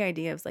think the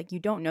idea of like, you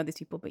don't know these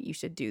people, but you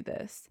should do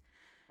this.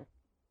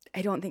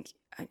 I don't think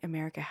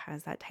America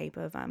has that type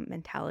of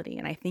mentality.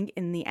 And I think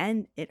in the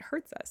end, it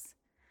hurts us.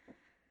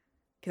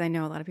 Because I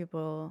know a lot of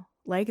people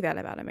like that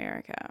about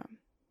America.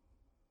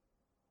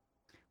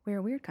 We're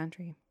a weird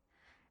country.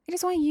 I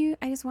just want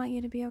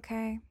you to be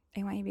okay.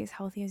 I want you to be as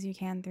healthy as you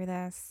can through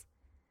this.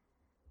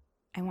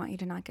 I want you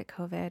to not get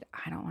COVID.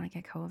 I don't want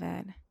to get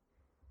COVID.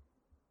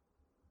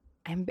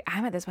 I'm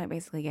at this point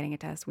basically getting a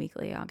test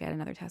weekly. I'll get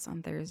another test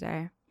on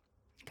Thursday.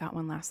 Got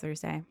one last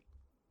Thursday.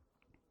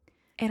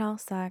 It all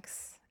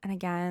sucks. And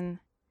again,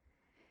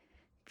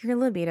 if your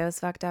libido's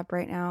fucked up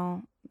right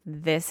now,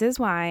 this is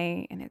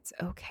why, and it's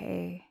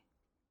okay.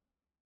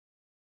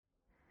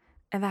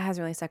 And that has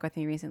really stuck with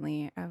me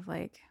recently of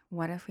like,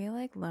 what if we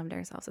like loved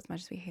ourselves as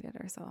much as we hated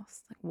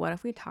ourselves? Like, what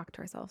if we talked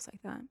to ourselves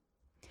like that?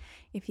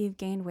 If you've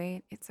gained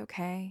weight, it's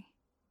okay.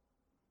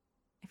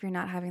 if you're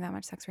not having that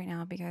much sex right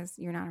now because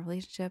you're not in a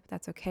relationship,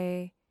 that's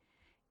okay.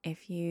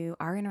 If you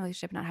are in a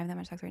relationship not having that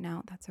much sex right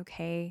now, that's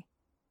okay.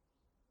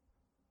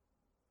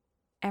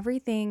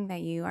 Everything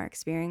that you are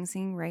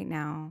experiencing right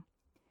now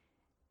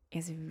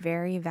is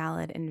very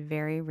valid and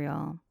very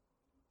real,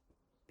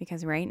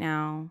 because right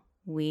now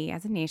we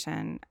as a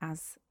nation,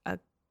 as a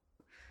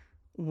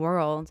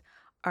world,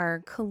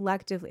 are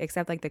collectively,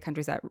 except like the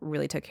countries that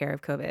really took care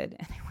of COVID,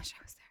 and I wish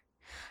I was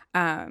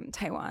there,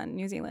 Taiwan,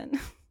 New Zealand,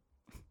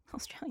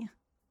 Australia,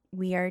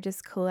 we are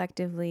just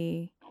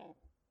collectively,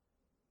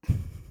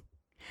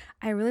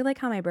 I really like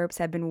how my burps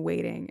have been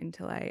waiting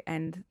until I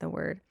end the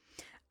word,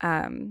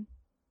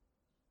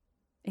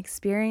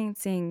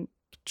 experiencing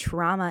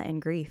trauma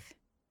and grief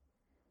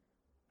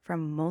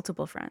from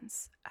multiple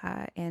fronts.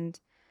 And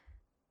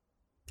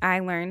I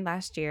learned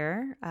last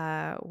year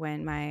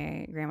when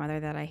my grandmother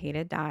that I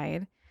hated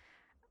died,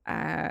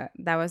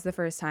 that was the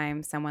first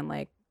time someone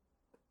like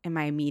in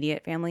my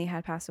immediate family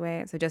had passed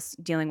away. So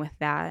just dealing with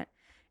that,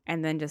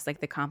 and then just like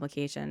the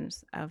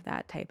complications of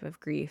that type of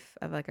grief,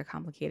 of like a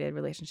complicated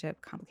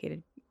relationship,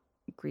 complicated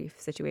grief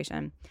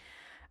situation.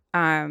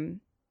 And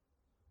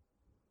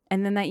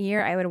then that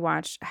year I would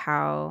watch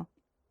how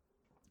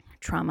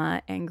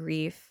trauma and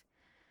grief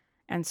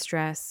and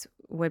stress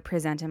would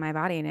present in my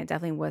body. And it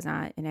definitely was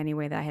not in any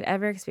way that I had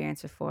ever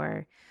experienced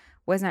before,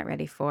 was not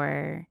ready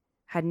for,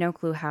 had no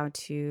clue how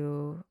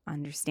to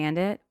understand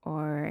it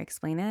or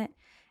explain it.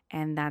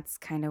 And that's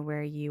kind of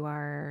where you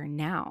are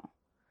now.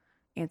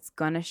 It's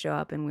going to show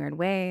up in weird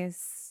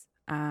ways.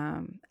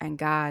 And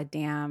God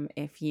damn,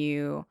 if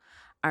you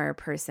are a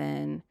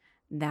person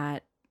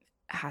that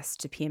has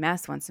to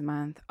PMS once a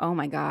month, oh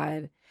my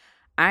God,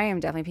 I am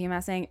definitely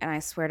PMSing. And I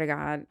swear to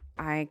God,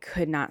 I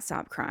could not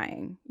stop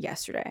crying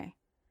yesterday.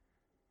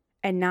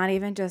 And not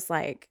even just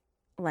like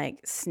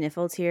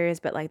sniffle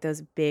tears, but like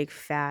those big,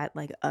 fat,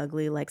 like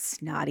ugly, like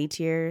snotty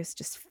tears,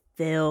 just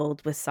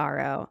filled with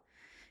sorrow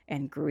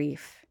and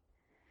grief.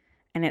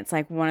 And it's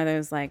like one of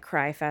those like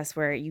cry fests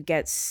where you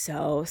get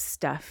so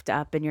stuffed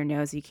up in your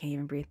nose you can't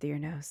even breathe through your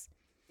nose.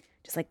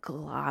 Just like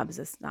globs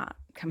of snot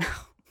come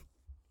out.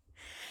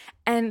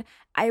 And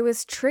I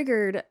was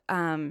triggered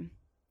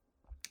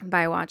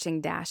by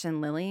watching Dash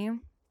and Lily.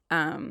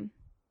 And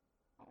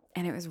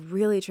it was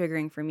really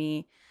triggering for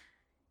me.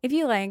 If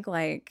you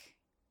like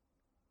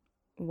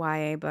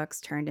YA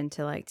books turned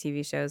into like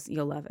TV shows,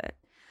 you'll love it.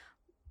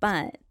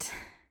 But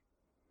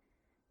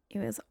it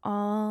was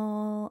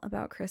all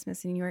about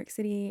Christmas in New York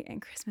City,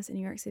 and Christmas in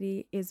New York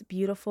City is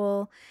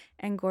beautiful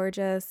and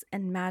gorgeous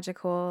and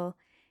magical,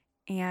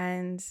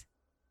 and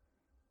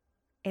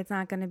it's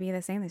not going to be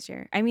the same this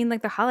year. I mean,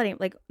 like the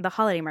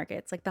holiday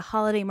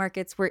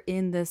markets were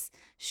in this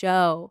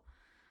show,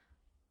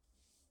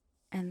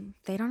 and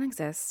they don't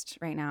exist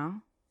right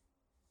now.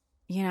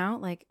 You know,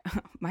 like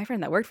my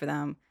friend that worked for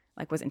them,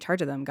 like was in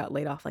charge of them, got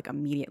laid off like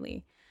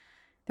immediately.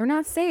 They're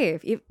not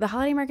safe. The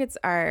holiday markets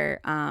are,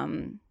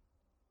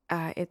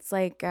 it's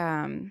like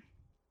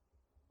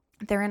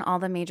they're in all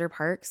the major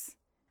parks.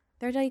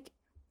 They're like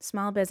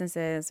small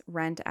businesses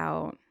rent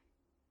out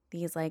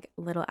these like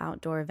little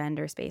outdoor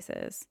vendor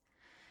spaces,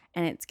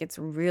 and it gets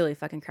really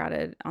fucking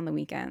crowded on the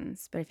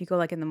weekends. But if you go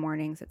like in the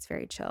mornings, it's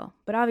very chill.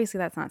 But obviously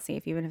that's not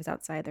safe. Even if it's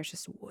outside, there's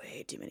just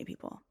way too many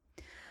people.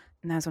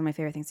 And that was one of my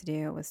favorite things to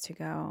do, was to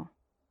go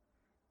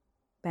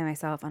by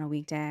myself on a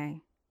weekday.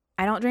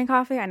 I don't drink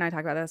coffee. I know I talk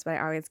about this, but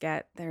I always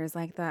get, there's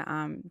like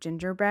the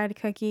gingerbread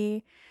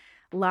cookie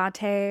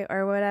latte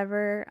or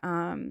whatever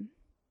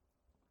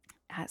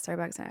at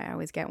Starbucks. I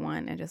always get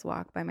one and just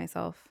walk by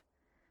myself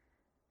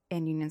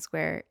in Union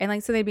Square. And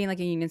like, so they'd be in like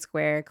a Union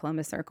Square,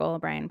 Columbus Circle,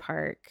 Bryant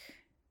Park.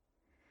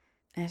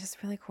 And it's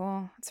just really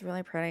cool. It's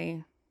really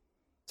pretty.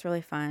 It's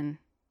really fun.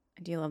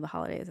 I do love the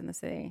holidays in the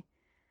city.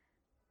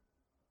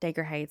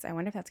 Daker Heights. I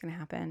wonder if that's going to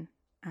happen.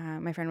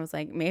 My friend was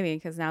like, maybe,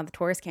 because now the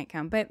tourists can't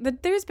come.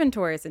 But there's been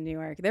tourists in New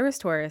York. There was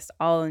tourists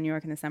all in New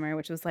York in the summer,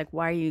 which was like,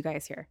 why are you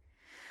guys here?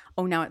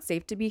 Oh, now it's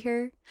safe to be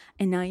here?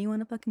 And now you want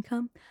to fucking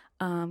come?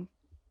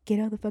 Get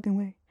out of the fucking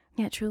way.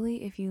 Yeah,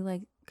 truly, if you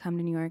like come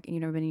to New York and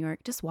you've never been to New York,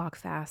 just walk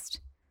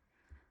fast.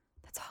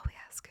 That's all we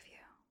ask of you.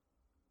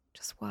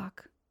 Just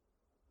walk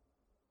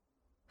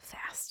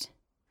fast.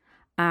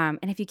 And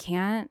if you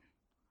can't,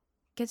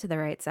 get to the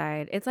right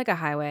side. It's like a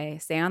highway.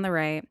 Stay on the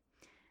right.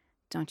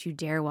 Don't you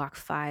dare walk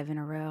 5 in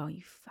a row,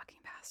 you fucking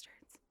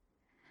bastards.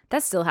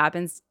 That still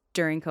happens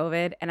during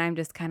COVID. And I'm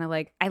just kind of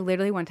like, I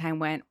literally one time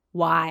went,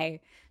 why?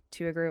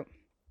 To a group.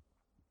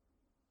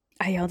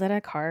 I yelled at a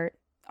cart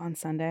on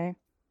Sunday.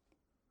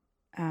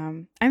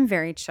 I'm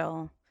very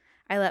chill.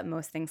 I let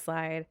most things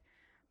slide.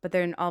 But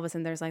then all of a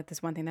sudden there's like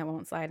this one thing that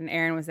won't slide. And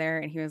Aaron was there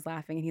and he was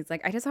laughing. And he's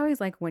like, I just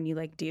always like when you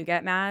like do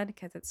get mad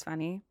because it's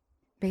funny.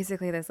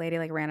 Basically, this lady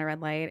like ran a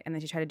red light and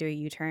then she tried to do a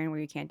U-turn where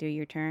you can't do a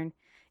U-turn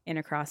in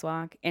a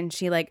crosswalk, and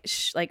she like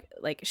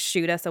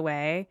shoot us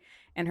away,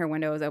 and her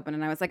window was open,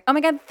 and I was like, oh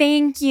my God,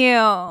 thank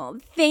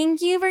you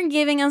for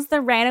giving us the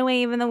right of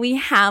way, even though we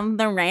have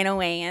the right of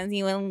way, as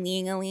you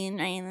illegally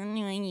trying to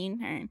do a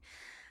U-turn.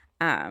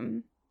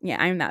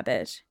 Yeah, I'm that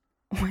bitch.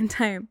 One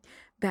time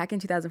back in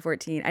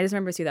 2014. I just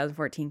remember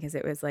 2014 because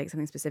it was like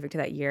something specific to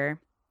that year.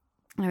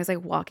 And I was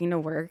like walking to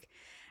work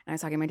and I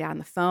was talking to my dad on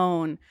the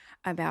phone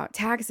about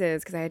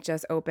taxes because I had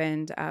just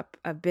opened up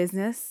a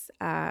business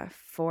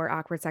for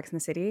Awkward Sex in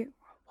the City.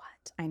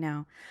 What? I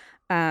know.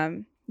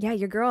 Yeah,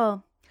 your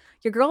girl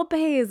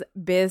pays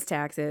biz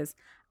taxes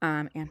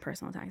and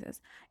personal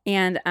taxes.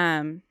 And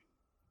I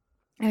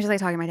was just like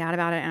talking to my dad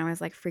about it and I was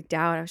like freaked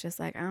out. I was just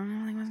like, I don't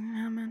know like what's gonna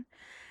happen.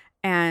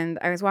 And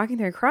I was walking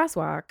through a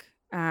crosswalk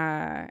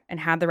and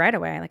had the right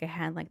of way. Like I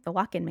had like the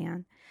walk-in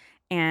man.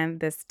 And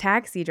this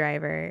taxi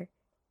driver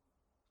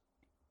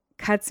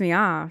cuts me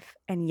off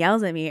and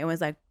yells at me and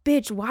was like,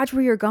 bitch, watch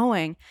where you're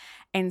going.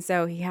 And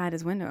so he had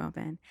his window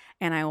open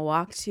and I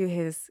walked to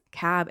his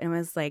cab and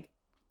was like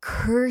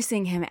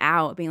cursing him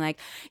out, being like,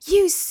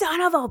 you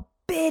son of a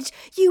bitch,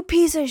 you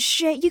piece of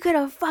shit, you could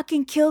have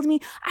fucking killed me.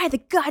 I had the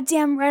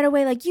goddamn right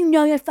away, like you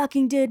know you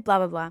fucking did, blah,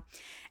 blah, blah.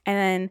 And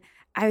then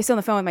I was still on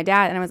the phone with my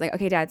dad and I was like,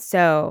 okay, Dad,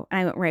 so,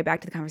 and I went right back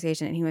to the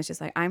conversation and he was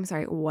just like, I'm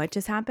sorry, what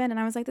just happened? And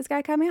I was like, this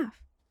guy cut me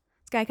off.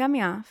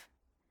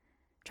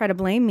 Try to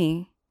blame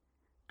me.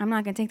 I'm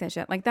not going to take that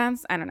shit. Like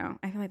that's, I don't know.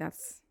 I feel like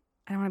that's,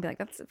 I don't want to be like,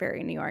 that's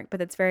very New York,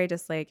 but it's very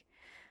just like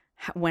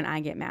when I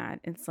get mad,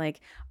 it's like,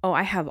 oh,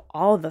 I have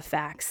all the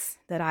facts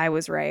that I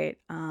was right.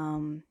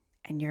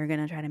 And you're going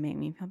to try to make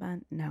me feel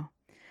bad. No.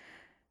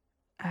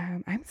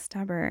 I'm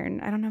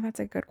stubborn. I don't know if that's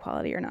a good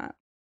quality or not,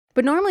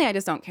 but normally I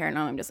just don't care.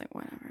 No, I'm just like,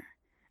 whatever.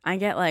 I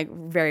get like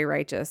very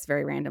righteous,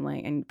 very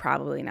randomly, and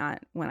probably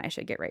not when I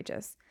should get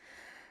righteous.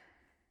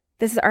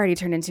 This has already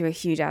turned into a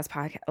huge ass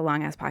podcast, a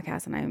long ass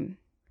podcast, and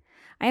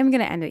I am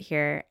gonna end it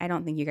here. I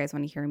don't think you guys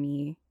want to hear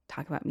me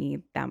talk about me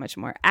that much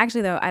more.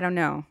 Actually, though, I don't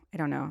know.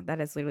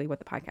 That is literally what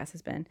the podcast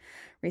has been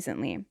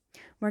recently.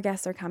 More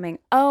guests are coming.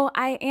 Oh,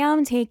 I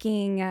am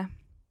taking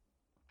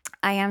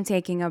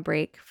a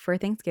break for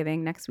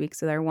Thanksgiving next week,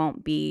 so there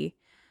won't be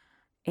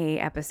a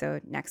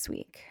episode next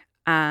week.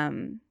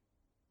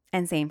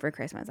 And same for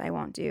Christmas. I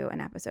won't do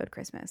an episode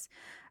Christmas.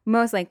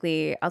 Most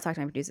likely, I'll talk to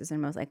my producers and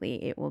most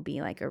likely it will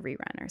be like a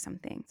rerun or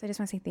something. So I just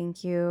want to say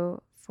thank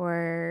you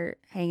for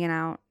hanging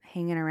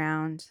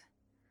around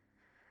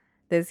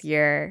this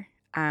year.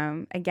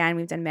 Again,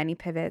 we've done many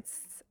pivots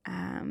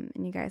and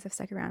you guys have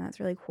stuck around.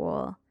 That's really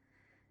cool.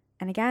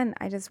 And again,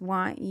 I just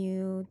want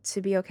you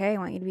to be okay. I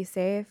want you to be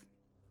safe.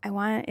 I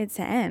want it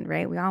to end,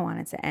 right? We all want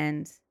it to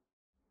end.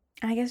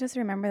 And I guess just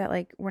remember that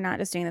like we're not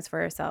just doing this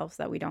for ourselves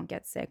so that we don't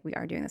get sick. We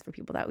are doing this for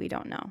people that we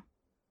don't know.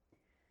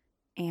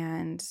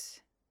 And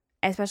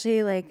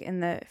especially like in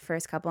the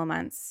first couple of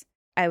months,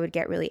 I would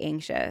get really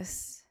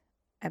anxious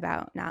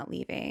about not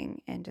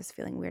leaving and just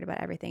feeling weird about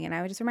everything. And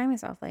I would just remind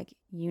myself like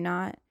you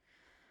not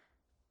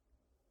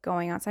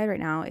going outside right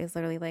now is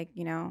literally like,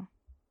 you know,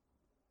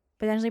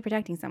 potentially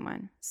protecting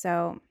someone.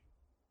 So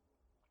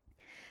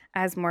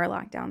as more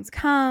lockdowns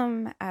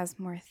come, as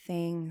more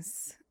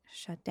things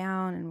shut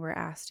down and we're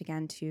asked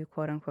again to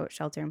quote unquote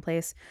shelter in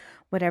place,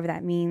 whatever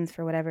that means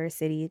for whatever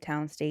city,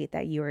 town, state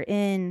that you are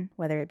in,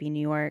 whether it be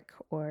New York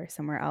or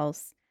somewhere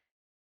else,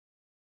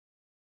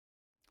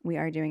 we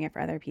are doing it for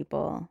other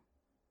people.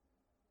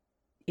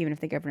 Even if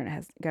the government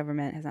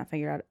has not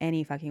figured out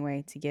any fucking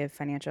way to give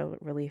financial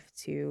relief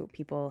to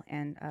people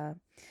and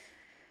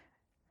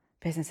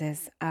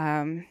businesses.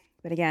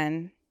 But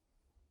again,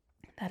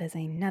 that is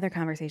another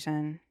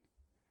conversation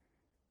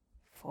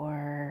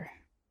for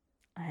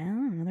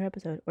another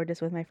episode or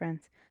just with my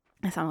friends.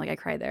 I sound like I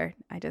cried there.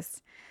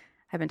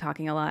 I've been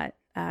talking a lot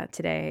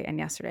today and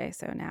yesterday.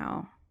 So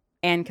now,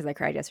 and because I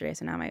cried yesterday,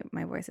 so now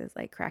my voice is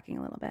like cracking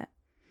a little bit.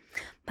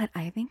 But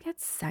I think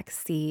it's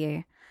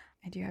sexy.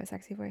 I do have a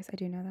sexy voice. I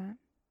do know that.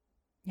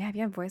 Yeah, if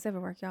you have voiceover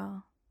work,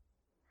 y'all,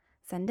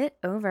 send it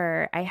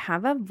over. I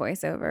have a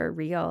voiceover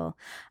reel.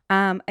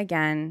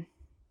 Again,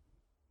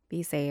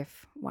 be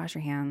safe. Wash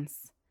your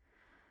hands.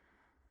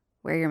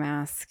 Wear your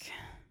mask.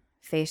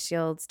 Face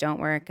shields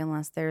don't work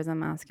unless there's a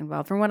mask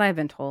involved. From what I've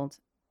been told,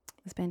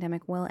 this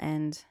pandemic will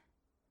end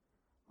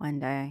one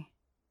day.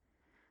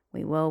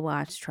 We will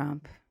watch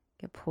Trump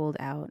get pulled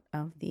out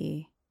of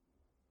the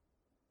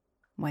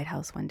White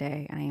House one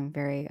day, and I am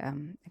very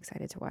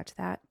excited to watch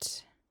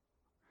that.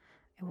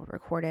 I will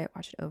record it,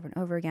 watch it over and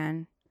over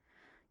again.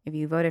 If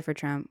you voted for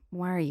Trump,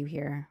 why are you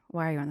here?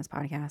 Why are you on this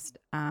podcast?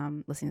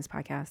 Listening to this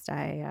podcast,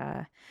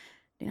 I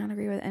do not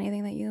agree with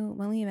anything that you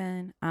believe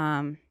in.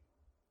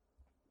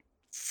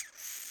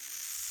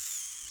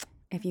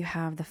 If you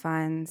have the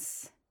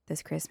funds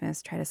this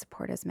Christmas, try to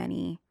support as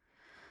many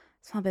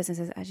small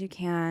businesses as you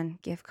can.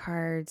 Gift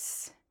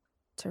cards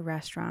to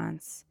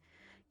restaurants,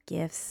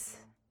 gifts.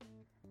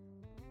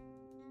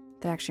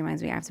 That actually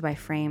reminds me, I have to buy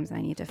frames and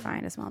I need to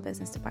find a small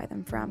business to buy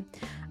them from.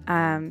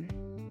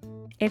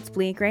 It's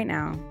bleak right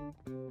now.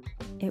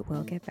 It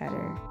will get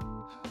better.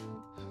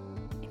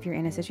 If you're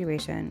in a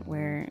situation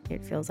where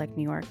it feels like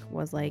New York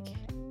was like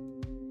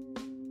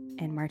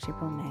in March,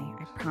 April, May,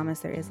 I promise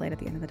there is light at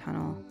the end of the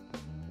tunnel.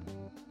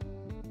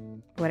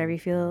 Whatever you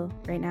feel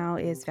right now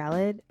is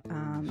valid.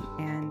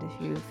 And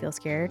if you feel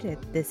scared,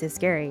 this is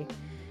scary.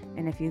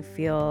 And if you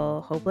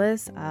feel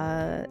hopeless,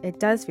 it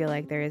does feel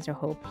like there is no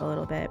hope a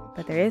little bit,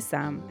 but there is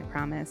some, I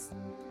promise.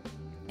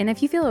 And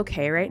if you feel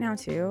okay right now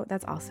too,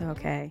 that's also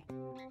okay.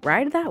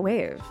 Ride that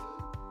wave.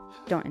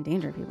 Don't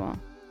endanger people.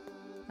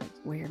 Like,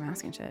 wear your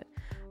mask and shit.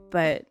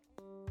 But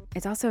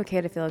it's also okay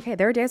to feel okay.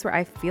 There are days where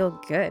I feel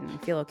good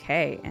and feel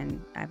okay.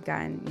 And I've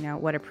gotten,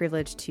 what a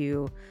privilege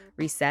to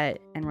reset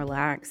and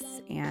relax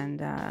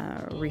and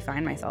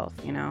refine myself.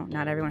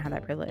 Not everyone had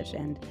that privilege.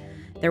 And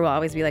there will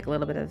always be like a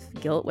little bit of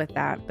guilt with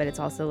that. But it's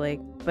also like,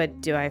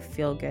 but do I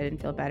feel good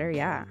and feel better?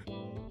 Yeah.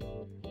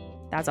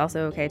 That's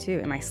also okay too.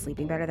 Am I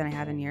sleeping better than I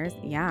have in years?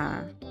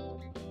 Yeah.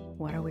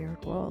 What a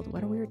weird world.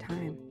 What a weird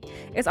time.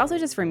 It's also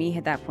just for me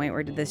hit that point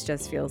where this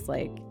just feels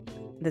like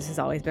this has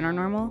always been our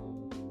normal.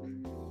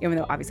 Even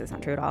though obviously it's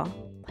not true at all.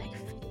 Like,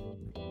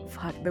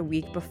 fuck, the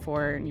week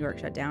before New York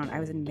shut down,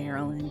 I was in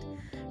Maryland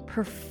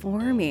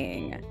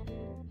performing.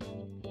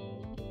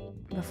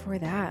 Before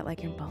that,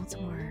 like in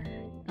Baltimore.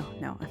 Oh,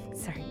 no, I'm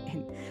sorry.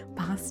 In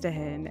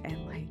Boston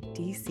and like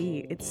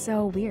DC. It's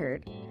so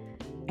weird.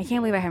 I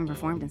can't believe I haven't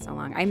performed in so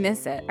long. I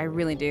miss it. I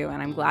really do.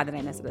 And I'm glad that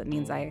I miss it. That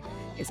means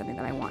it's something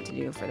that I want to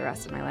do for the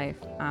rest of my life.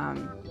 I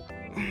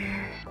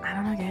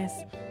don't know, guys.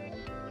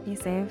 Be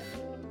safe.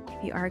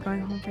 If you are going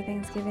home for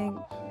Thanksgiving,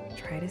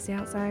 try to stay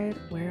outside.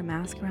 Wear a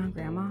mask around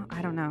grandma.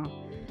 I don't know.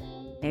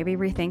 Maybe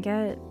rethink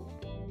it.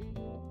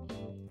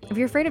 If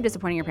you're afraid of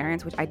disappointing your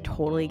parents, which I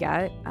totally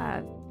get,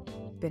 I've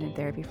been in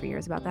therapy for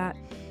years about that.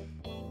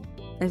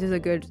 This is a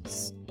good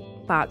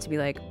spot to be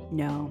like,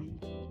 no.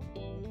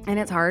 And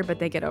it's hard, but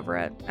they get over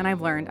it. And I'm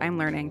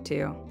learning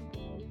too.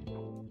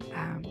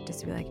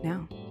 Just to be like,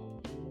 no,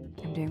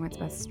 I'm doing what's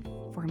best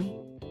for me,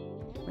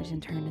 which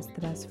in turn is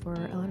the best for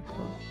a lot of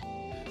people.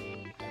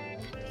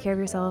 Take care of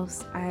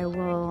yourselves. I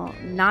will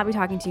not be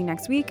talking to you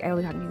next week. I will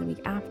be talking to you the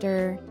week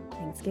after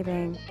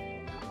Thanksgiving.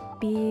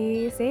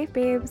 Be safe,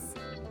 babes.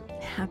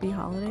 Happy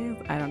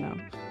holidays. I don't know.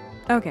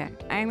 Okay,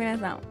 I'm gonna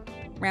stop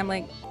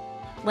rambling.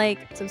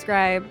 Like,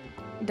 subscribe,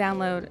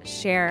 download,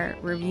 share,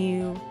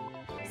 review.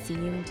 See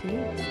you in 2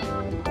 weeks.